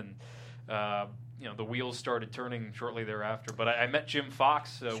audition, and, the wheels started turning shortly thereafter. But I met Jim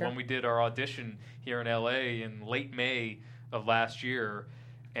Fox when we did our audition here in L.A. in late May of last year,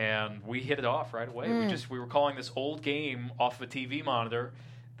 and we hit it off right away. We were calling this old game off of a TV monitor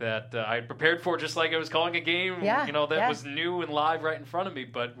that I had prepared for, just like I was calling a game, that was new and live right in front of me.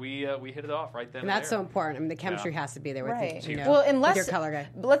 But we hit it off right then. And that's so important. I mean, the chemistry has to be there with, with your color guy.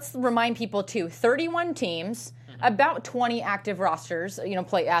 Let's remind people too: 31 teams, about 20 active rosters.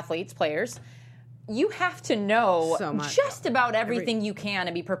 Players. You have to know just about everything you can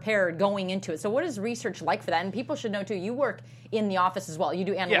and be prepared going into it. So what is research like for that? And people should know, too, you work in the office as well. You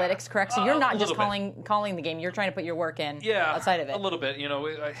do analytics, correct? So you're not just calling the game. You're trying to put your work in outside of it. A little bit.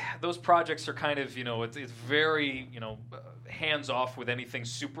 Those projects are kind of, it's very, hands-off with anything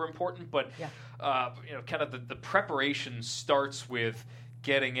super important. But, kind of the preparation starts with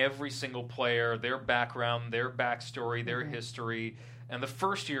getting every single player, their background, their backstory, their history. And the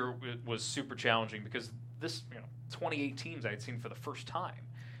first year was super challenging because 28 teams I had seen for the first time.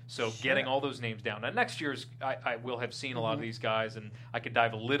 So getting all those names down. Now, next year's, I will have seen a lot of these guys, and I could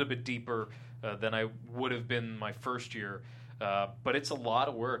dive a little bit deeper than I would have been my first year. But it's a lot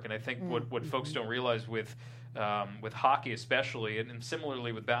of work, and I think what folks don't realize with hockey especially, and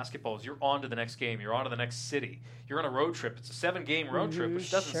similarly with basketball, is you're on to the next game. You're on to the next city. You're on a road trip. It's a 7-game road trip,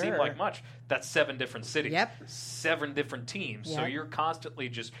 which doesn't seem like much. That's 7 different cities. 7 different teams. So you're constantly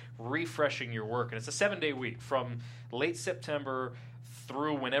just refreshing your work. And it's a 7-day week from late September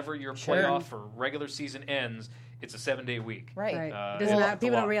through whenever your playoff or regular season ends. It's a 7-day week. Right. Doesn't matter.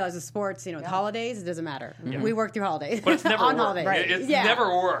 People don't realize the sports, with holidays, it doesn't matter. We work through holidays. But it's never on work. holidays. Right. It's never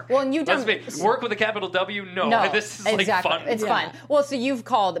work. Well, and you've done work with a capital W. No, this is like fun. It's fun. Well, so you've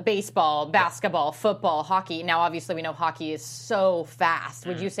called baseball, basketball, football, hockey. Now, obviously, we know hockey is so fast.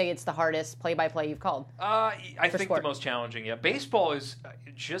 Would you say it's the hardest play-by-play you've called? I think the most challenging. Yeah, baseball is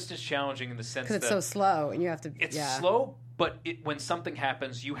just as challenging in the sense that it's so slow, and you have to. It's slow. But when something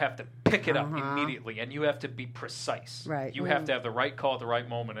happens, you have to pick it up immediately, and you have to be precise. Right. You have to have the right call at the right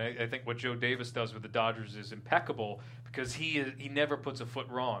moment. I think what Joe Davis does with the Dodgers is impeccable because he never puts a foot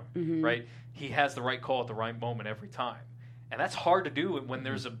wrong. Right. He has the right call at the right moment every time. And that's hard to do when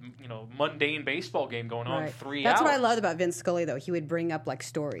there's a mundane baseball game going on 3 hours. That's what I loved about Vince Scully, though. He would bring up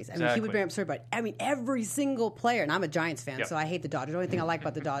stories. I mean, he would bring up stories about every single player. And I'm a Giants fan, so I hate the Dodgers. The only thing I like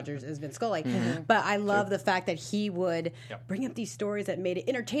about the Dodgers is Vince Scully. But I love the fact that he would bring up these stories that made it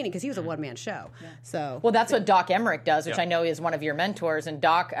entertaining because he was a one-man show. So that's what Doc Emmerich does, which I know is one of your mentors. And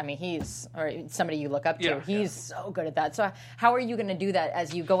Doc, I mean, he's somebody you look up to. He's so good at that. So how are you going to do that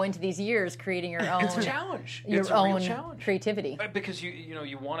as you go into these years creating your own? It's a challenge. Your it's a own real challenge. creativity. Because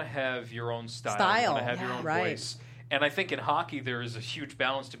you want to have your own style. You want to have your own voice. And I think in hockey there is a huge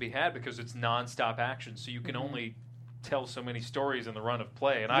balance to be had because it's nonstop action, so you can only tell so many stories in the run of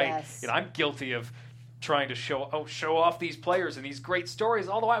play. And I'm guilty of trying to show off these players and these great stories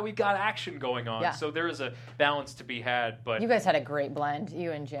all the while we've got action going on. So there is a balance to be had. But you guys had a great blend,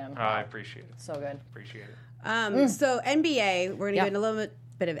 you and Jim. I appreciate it. So good. Appreciate it. So NBA, we're going to get a little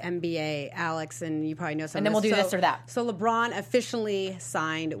bit of NBA, Alex, and you probably know some. And then we'll do this or that. So LeBron officially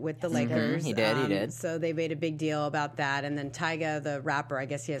signed with the Lakers. He did. So they made a big deal about that. And then Tyga, the rapper, I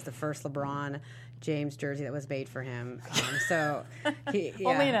guess he has the first LeBron James jersey that was made for him.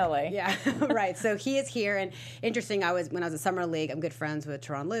 Only in LA. Yeah, right. So he is here. And interesting, when I was at Summer League, I'm good friends with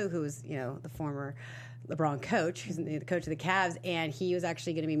Tyronn Lue, who was the former LeBron coach, who's the coach of the Cavs, and he was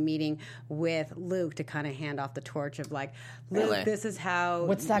actually going to be meeting with Luke to kind of hand off the torch of Luke, this is how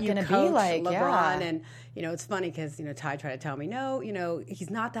what's that going to be like? LeBron, and it's funny because Ty tried to tell me, no, he's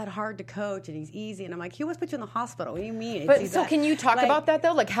not that hard to coach and he's easy, and I'm like, he almost put you in the hospital. What do you mean? But so can you talk about that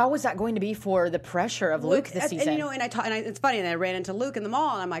though? How was that going to be for the pressure of Luke this season? And it's funny, and I ran into Luke in the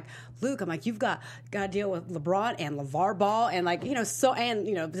mall, and I'm like, Luke, you've got to deal with LeBron and LeVar Ball, and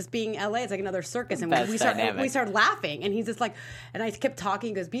just being LA, it's like another circus, and we started laughing, and he's just like, and I kept talking.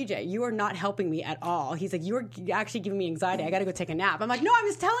 He goes, BJ, you are not helping me at all. He's like, you're actually giving me anxiety. I got to go take a nap. I'm like, no, I'm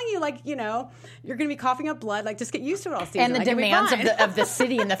just telling you, you're going to be coughing up blood. Just get used to it all season. And the demands of the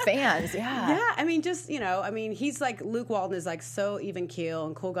city and the fans. Yeah. I mean, he's like, Luke Walton is so even keel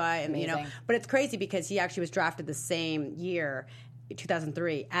and cool guy, and but it's crazy because he actually was drafted the same year,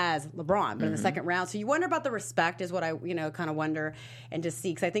 2003, as LeBron, but in the second round. So you wonder about the respect is what I, kind of wonder and just see,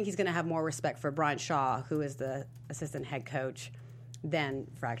 because I think he's going to have more respect for Brian Shaw, who is the assistant head coach, than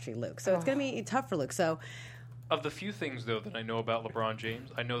for actually Luke. So it's going to be tough for Luke. So of the few things, though, that I know about LeBron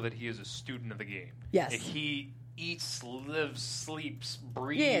James, I know that he is a student of the game. Yes. eats, lives, sleeps,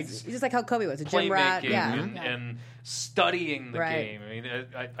 breathes. Yeah, it's just like how Kobe was a gym rat. Yeah. And studying the game. I mean,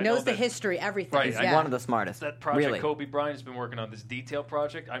 I knows know the history, everything. Right, yeah. One of the smartest. That project really. Kobe Bryant has been working on, this detail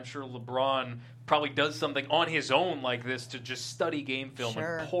project. I'm sure LeBron probably does something on his own like this to just study game film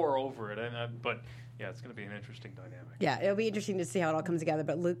and pour over it. But yeah, it's going to be an interesting dynamic. Yeah, it'll be interesting to see how it all comes together.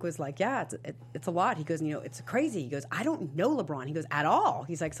 But Luke was like, yeah, it's a lot. He goes, it's crazy. He goes, I don't know LeBron. He goes, at all.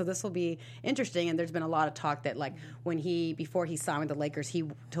 He's like, so this will be interesting. And there's been a lot of talk that, like, before he signed with the Lakers, he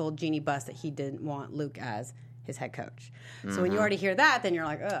told Jeannie Buss that he didn't want Luke as his head coach. So when you already hear that, then you're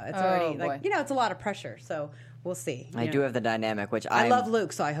like, it's already, like, it's a lot of pressure. So we'll see. I do have the dynamic, which I love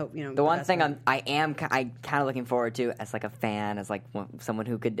Luke, so I hope, the one thing I kind of looking forward to as like a fan, as like someone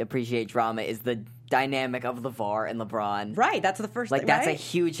who could appreciate drama, is the dynamic of LeVar and LeBron. Right, that's the first thing, that's right? a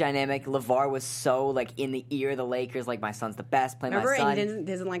huge dynamic. LeVar was so like in the ear of the Lakers, like my son's the best, play my son. And he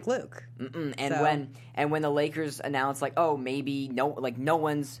doesn't like Luke. When the Lakers announced like, oh, maybe no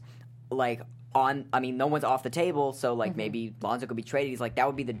one's like no one's off the table, so like maybe Lonzo could be traded. He's like, that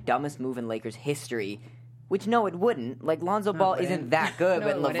would be the dumbest move in Lakers history. Which, no, it wouldn't. Like, Lonzo Ball isn't that good,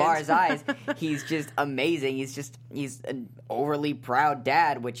 but in LeVar's eyes, he's just amazing. He's an overly proud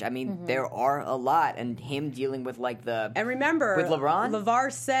dad, which, I mean, there are a lot. And him dealing with, like, And remember, with LeBron?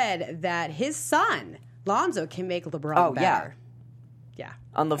 LeVar said that his son, Lonzo, can make LeBron better. Yeah.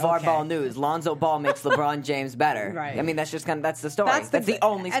 On LeVar Ball News, Lonzo Ball makes LeBron James better. Right. I mean, that's just that's the story. That's the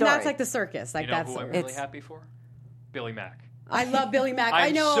only story. And that's like the circus. Like, who I'm really happy for? Billy Mack. I love Billy Mack. I'm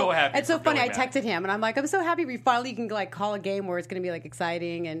I know. so happy. It's so funny. Billy I Mack. texted him and I'm like, I'm so happy we finally can like call a game where it's going to be like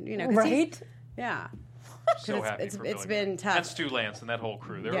exciting and right? Yeah. So happy it's for Billy been Mack. tough. And Stu Lance and that whole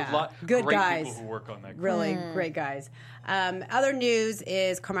crew. There was a lot good great guys. people who work on that crew. Really great guys. Other news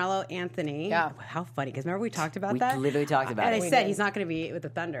is Carmelo Anthony. Yeah. How funny, because remember we talked about We that? literally talked about and it. I said he's not going to be with the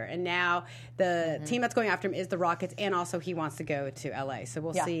Thunder. And now the team that's going after him is the Rockets, and also he wants to go to L.A. So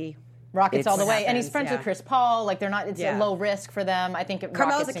we'll see. Rockets all the way, and he's happens, friends with Chris Paul. Like they're not; it's a low risk for them. I think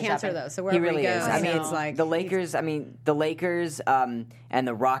Carmelo's Rockets a cancer happen. though, so wherever he really goes, is. I mean, it's like the Lakers. The Lakers and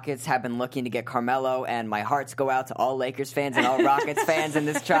the Rockets have been looking to get Carmelo, and my hearts go out to all Lakers fans and all Rockets fans in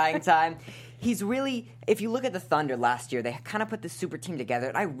this trying time. He's really, if you look at the Thunder last year, they kind of put this super team together,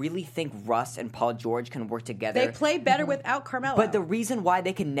 and I really think Russ and Paul George can work together. They play better without Carmelo. But the reason why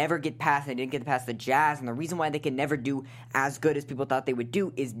they can never get past, they didn't get past the Jazz, and the reason why they can never do as good as people thought they would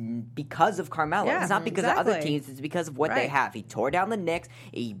do is because of Carmelo. Yeah, it's not because of other exactly. teams, it's because of what they have. He tore down the Knicks.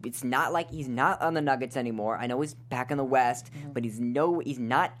 It's not like he's not on the Nuggets anymore. I know he's back in the West, but he's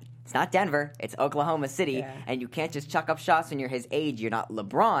not. It's not Denver. It's Oklahoma City, and you can't just chuck up shots when you're his age. You're not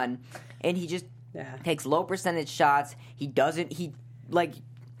LeBron, and he just takes low percentage shots. He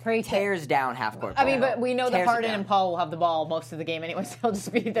tears down half court. I mean, but we know that Harden and Paul will have the ball most of the game anyway, so he'll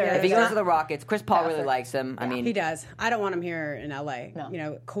just be there. If he goes to the Rockets, Chris Paul really likes him. I mean, he does. I don't want him here in LA.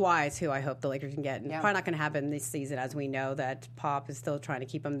 No. Kawhi is who I hope the Lakers can get. And probably not going to happen this season, as we know that Pop is still trying to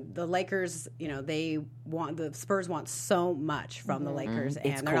keep him. The Lakers, the Spurs want so much from the Lakers,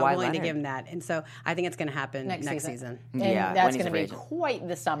 and they're not willing to give him that. And so I think it's going to happen next season. And that's going to be quite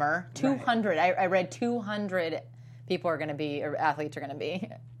the summer. 200. I read 200 people are going to be, or athletes are going to be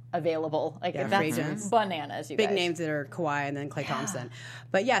available. Like that's bananas. You big guys. names that are Kawhi and then Klay Thompson.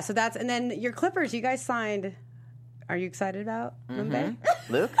 But so that's, and then your Clippers. You guys signed. Are you excited about Mbappe?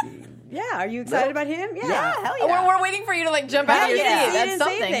 Luke? Yeah, are you excited about him? Yeah, hell yeah. We're waiting for you to jump out of your seat. That's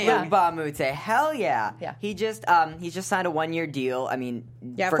something. Luke Bamute, hell yeah. He just signed a 1-year deal. I mean,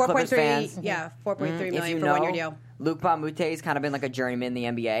 for Clippers fans, $4.3 million for a 1-year deal. Luke Bamute's kind of been like a journeyman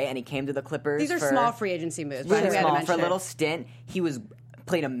in the NBA, and he came to the Clippers. These are small free agency moves. Really small for a little stint. He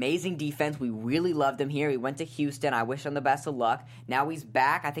played amazing defense. We really loved him here. He went to Houston. I wish him the best of luck. Now he's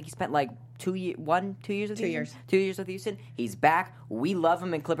back. I think he spent like 2 years with Houston. 2 years. 2 years with Houston. He's back. We love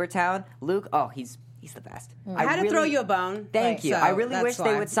him in Clipper Town. Luke, he's the best. I had to throw you a bone. Thank you. I really wish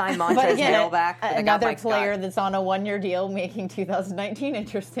they would sign Montrezl Harrell back. Another player that's on a 1-year deal, making 2019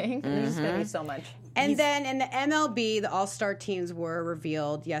 interesting. There's going to be so much. And then in the MLB, the All-Star teams were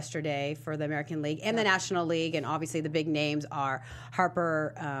revealed yesterday for the American League and the National League, and obviously the big names are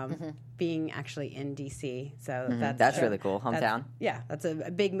Harper being actually in D.C. So that's really cool. Hometown. That's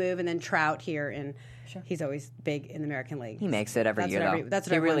a big move. And then Trout here, and he's always big in the American League. He makes it every year, though. That's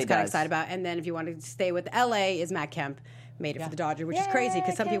what everyone's kind of excited about. And then if you wanted to stay with L.A. is Matt Kemp. Made it for the Dodgers, which is crazy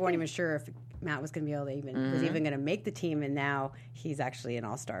because some people weren't even sure if Matt was going to be able to was even going to make the team, and now he's actually an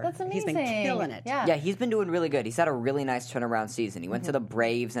All-Star. That's amazing. He's been killing it. Yeah, he's been doing really good. He's had a really nice turnaround season. He went to the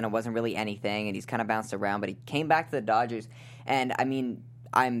Braves, and it wasn't really anything, and he's kind of bounced around, but he came back to the Dodgers, and I mean,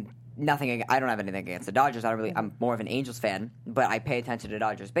 I'm nothing. I don't have anything against the Dodgers. I'm more of an Angels fan, but I pay attention to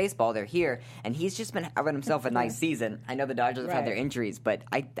Dodgers baseball. They're here, and he's just been having himself a nice season. I know the Dodgers have had their injuries, but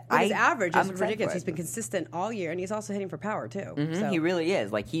his average is ridiculous. He's been consistent all year, and he's also hitting for power too. So. He really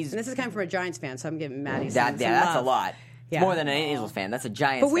is. And this is coming from a Giants fan, so I'm giving Maddie that's a lot. Yeah. More than an Angels fan. That's a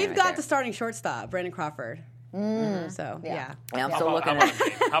Giants fan. But we've got there. the starting shortstop, Brandon Crawford. So yeah. I'm still looking at.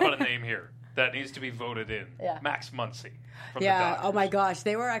 How about a name here that needs to be voted in? Yeah. Max Muncy. From the Dodgers. Oh my gosh,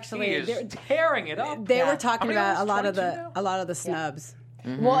 they were actually he is tearing it up. They were talking about a lot of now? the snubs.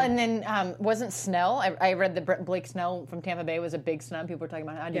 Well, and then wasn't Snell? I read that Blake Snell from Tampa Bay was a big snub. People were talking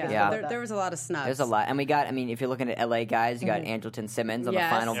about how do you guys feel about that? There was a lot of snubs. There's a lot, and we got. I mean, if you're looking at LA guys, you got Andrelton Simmons on the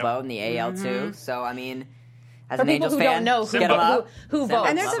final vote in the AL too. So I mean. As For an people Angels who fan, don't know who votes.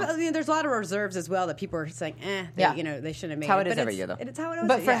 And there's a lot of reserves as well that people are saying, they shouldn't have made it. How it is every year, though. It's how it is.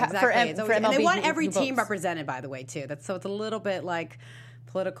 But for exactly. And they MLB, want every who team votes? represented, by the way, too. So it's a little bit like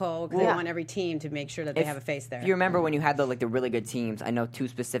political because they want every team to make sure that they have a face there. If you remember when you had the really good teams, I know two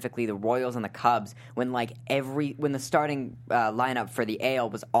specifically, the Royals and the Cubs, when when the starting lineup for the AL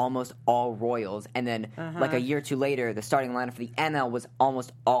was almost all Royals, and then like a year or two later, the starting lineup for the NL was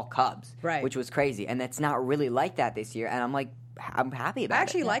almost all Cubs, right? Which was crazy, and it's not really like that this year. And I'm happy about it. I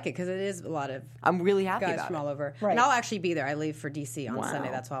actually like it because it is a lot of I'm really happy guys about from it. all over. Right. And I'll actually be there. I leave for DC on Wow.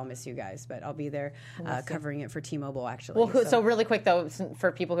 Sunday. That's why I'll miss you guys. But I'll be there covering it for T-Mobile, actually. Well, so really quick though,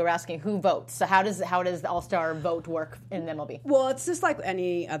 for people who are asking who votes, so how does the All-Star vote work in MLB? Well, it's just like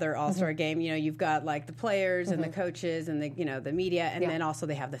any other All-Star game. You know, you've got like the players and the coaches and the media, and then also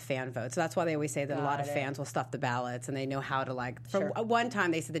they have the fan vote. So that's why they always say that a lot of fans will stuff the ballots, and they know how to one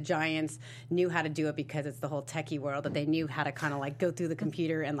time they said the Giants knew how to do it because it's the whole techie world, that they knew how to kind of go through the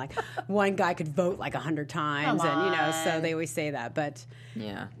computer and one guy could vote 100 times, and so they always say that, but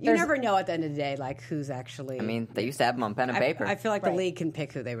you never know at the end of the day who's actually. I mean, they used to have them on pen and paper. I feel like the league can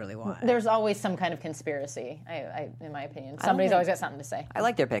pick who they really want. There's always some kind of conspiracy, in my opinion. Somebody's always got something to say. I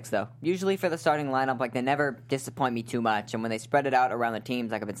like their picks though. Usually for the starting lineup, they never disappoint me too much, and when they spread it out around the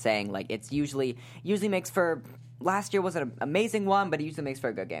teams, like I've been saying, it's usually makes for. Last year wasn't an amazing one, but it usually makes for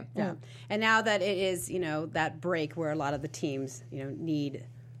a good game. Yeah. And now that it is, that break where a lot of the teams, need,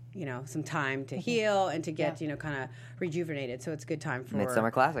 some time to heal and to get, kind of rejuvenated. So it's a good time for Midsummer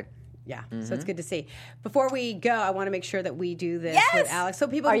Classic. Yeah, so it's good to see. Before we go, I want to make sure that we do this with Alex, so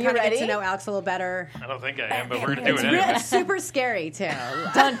people Are can you kind of get ready? to know Alex a little better. I don't think I am, but we're going to do it anyway. It's super scary too.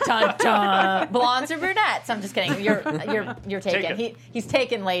 Dun dun dun. Blondes or brunettes? I'm just kidding. You're taken. Taken. He's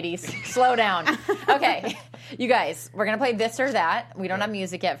taken, ladies. Slow down. Okay, you guys, we're gonna play this or that. We don't have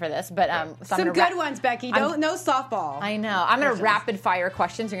music yet for this, but so some good ones, Becky. No softball. I know. I'm gonna rapid fire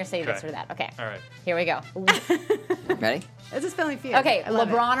questions. You're gonna say this or that. Okay. All right. Here we go. Ready? This is feeling feud. Okay, I love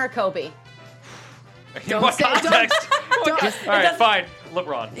LeBron or Kobe? In what context? All right, fine.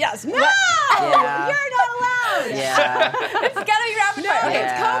 LeBron. Yes. No, Yeah. you're not allowed. Yeah. It's gotta be rapid fire. Okay.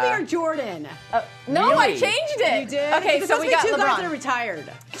 It's Kobe or Jordan. No, I Really? changed it. You did. Okay, There's so supposed we to be got two guys that are LeBron.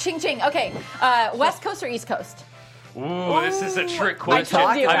 retired. Ching ching. Okay, West Coast or East Coast? Ooh, this is a trick question.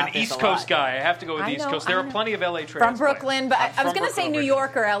 talked I'm about an this East a Coast lot. guy. I have to go with the East Coast. There are plenty of LA From transplants. Brooklyn, but I was going to say New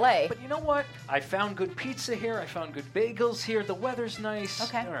York or LA. But you know what? I found good pizza here. I found good bagels here. The weather's nice.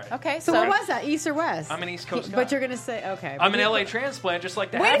 Okay. All right. Okay. So what was that, East or West? I'm an East Coast guy. But you're going to say, okay. I'm an LA transplant, just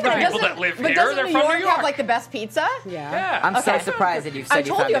like the Wait a half the minute, people that live but here. doesn't They're New from York New York. have the best pizza? Yeah. I'm so surprised that you've said I you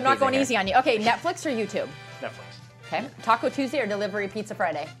told found you a I'm not pizza going here. easy on you. Okay, Netflix or YouTube? Netflix. Okay. Taco Tuesday or Delivery Pizza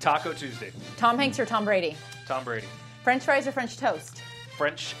Friday? Taco Tuesday. Tom Hanks or Tom Brady? Tom Brady. French fries or French toast?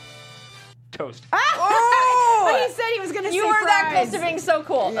 French toast. Oh! He said he was going to say You were that fries. close to being so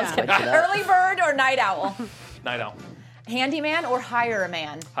cool. Yeah. Let's get early bird or night owl? Night owl. Handyman or hire a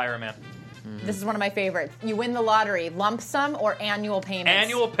man? Hire a man. This is one of my favorites. You win the lottery, lump sum or annual payments?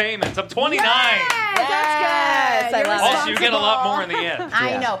 Annual payments. I'm 29. Yes, That's good. I You're love it. Also, you get a lot more in the end.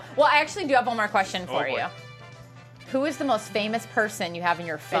 I know. Well, I actually do have one more question for boy. you. Who is the most famous person you have in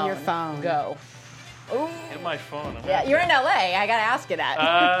your phone? In your phone. Go. In my phone. Yeah, you're in LA. I gotta ask you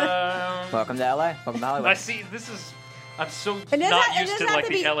that. Welcome to LA. Welcome to Hollywood. I see. This is. I'm so It doesn't- not it used doesn't to have like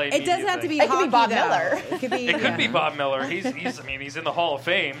to the be- LA It media doesn't have to thing. be It could be hockey, Bob though. Miller. It could be. It could be Bob Miller. He's. I mean, he's in the Hall of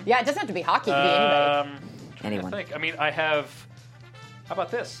Fame. Yeah, it doesn't have to be hockey. It could be anybody. Anyone. I think. I mean, I have. How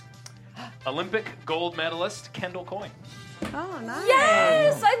about this? Olympic gold medalist Kendall Coyne. Oh, nice.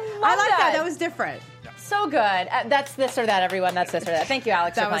 Yes, I love I like that. That was different. so good. That's this or that, everyone. That's this or that. Thank you,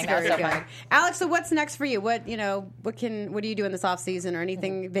 Alex, That for was playing. That very was so good. fun. Alex, so what's next for you? What do you do in this off season or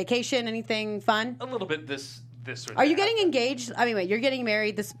anything? Vacation? Anything fun? A little bit this or that. Are you getting engaged? I mean, wait, you're getting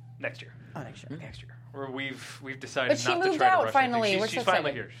married this next year? Oh, next year. Okay. Next year. Where we've decided But she not to moved try out to rush finally. anything. We're She's so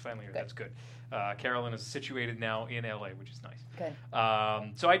finally excited. here. She's finally here. That's good. Carolyn is situated now in LA, which is nice. Good.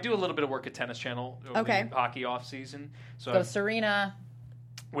 So I do a little bit of work at Tennis Channel over the hockey off season. So Go Serena.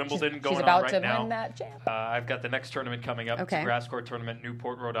 Wimbledon she's going on about right to now. win that jam. I've got the next tournament coming up. It's a grass court tournament,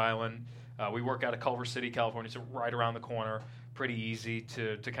 Newport, Rhode Island. We work out of Culver City, California, so right around the corner. Pretty easy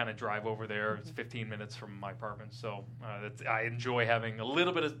to kind of drive over there. It's 15 minutes from my apartment, so I enjoy having a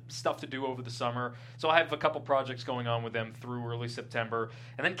little bit of stuff to do over the summer. So I have a couple projects going on with them through early September,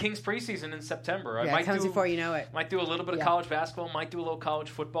 and then Kings preseason in September. Yeah, it comes before you know it. Might do a little bit of college basketball, might do a little college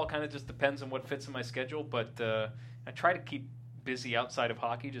football. Kind of just depends on what fits in my schedule, but I try to keep busy outside of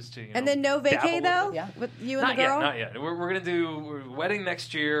hockey just to and then no vacay though with you and the girl. Not yet. We're gonna do wedding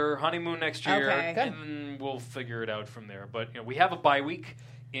next year, honeymoon next year, and then we'll figure it out from there. But we have a bye week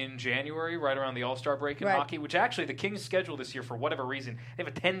in January, right around the All-Star break in hockey, which actually the Kings schedule this year for whatever reason they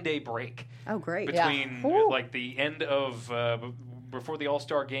have a 10-day break. Oh, great! Between like the end of. Before the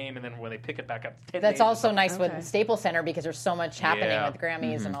All-Star game, and then when they pick it back up. 10 That's days also nice with Staples Center because there's so much happening with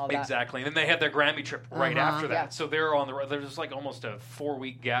Grammys and all that. Exactly, and then they had their Grammy trip right after that. So they're on the road. There's like almost a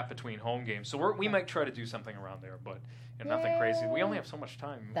 4-week gap between home games. So we might try to do something around there, but nothing crazy. We only have so much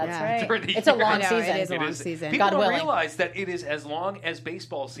time. That's right. It's a long season. It is a long season. People God don't willing. realize that it is as long as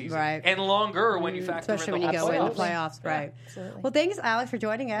baseball season, and longer when you factor especially in when the you go whole in the playoffs. Right. Absolutely. Well, thanks, Alex, for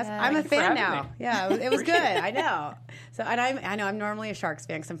joining us. I'm a Thank you for fan having now. me. Yeah, it was good. I know. So, and I know I'm normally a Sharks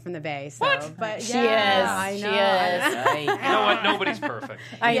fan because I'm from the Bay. So, but She yeah, is. I know. She is. You know what? Nobody's perfect.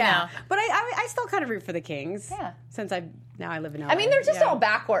 I know. But I still kind of root for the Kings. Yeah. Since now I live in LA. I mean, they're just all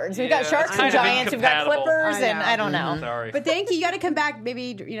backwards. We've got Sharks and Giants. We've got Clippers, and I don't know. Sorry. But thank you. You got to come back.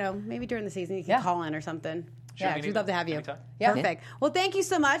 Maybe during the season you can call in or something. Sure, yeah, we'd love to have you. Anytime. Yeah. Perfect. Well, thank you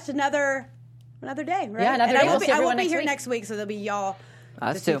so much. Another day, right? Yeah, another and day. We'll see I won't everyone be next here week. next week, so there'll be y'all.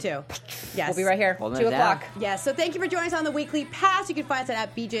 Us too. too. Yes. We'll be right here, Holding 2 it down. o'clock. Yes, so thank you for joining us on the Weekly Pass. You can find us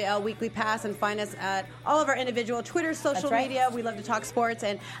at BJL Weekly Pass and find us at all of our individual Twitter, social That's right. media. We love to talk sports.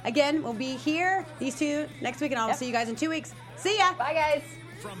 And again, we'll be here, these two, next week, and I'll see you guys in 2 weeks. See ya. Bye, guys.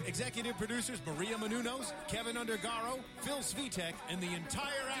 From executive producers Maria Menounos, Kevin Undergaro, Phil Svitek, and the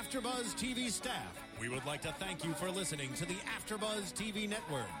entire AfterBuzz TV staff, we would like to thank you for listening to the AfterBuzz TV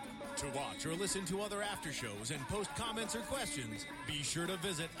network. To watch or listen to other after shows and post comments or questions, be sure to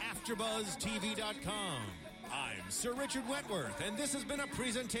visit AfterBuzzTV.com. I'm Sir Richard Wentworth, and this has been a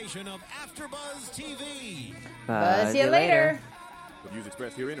presentation of AfterBuzz TV. Buzz you later. The views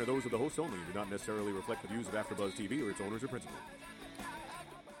expressed herein are those of the hosts only and do not necessarily reflect the views of AfterBuzz TV or its owners or principals.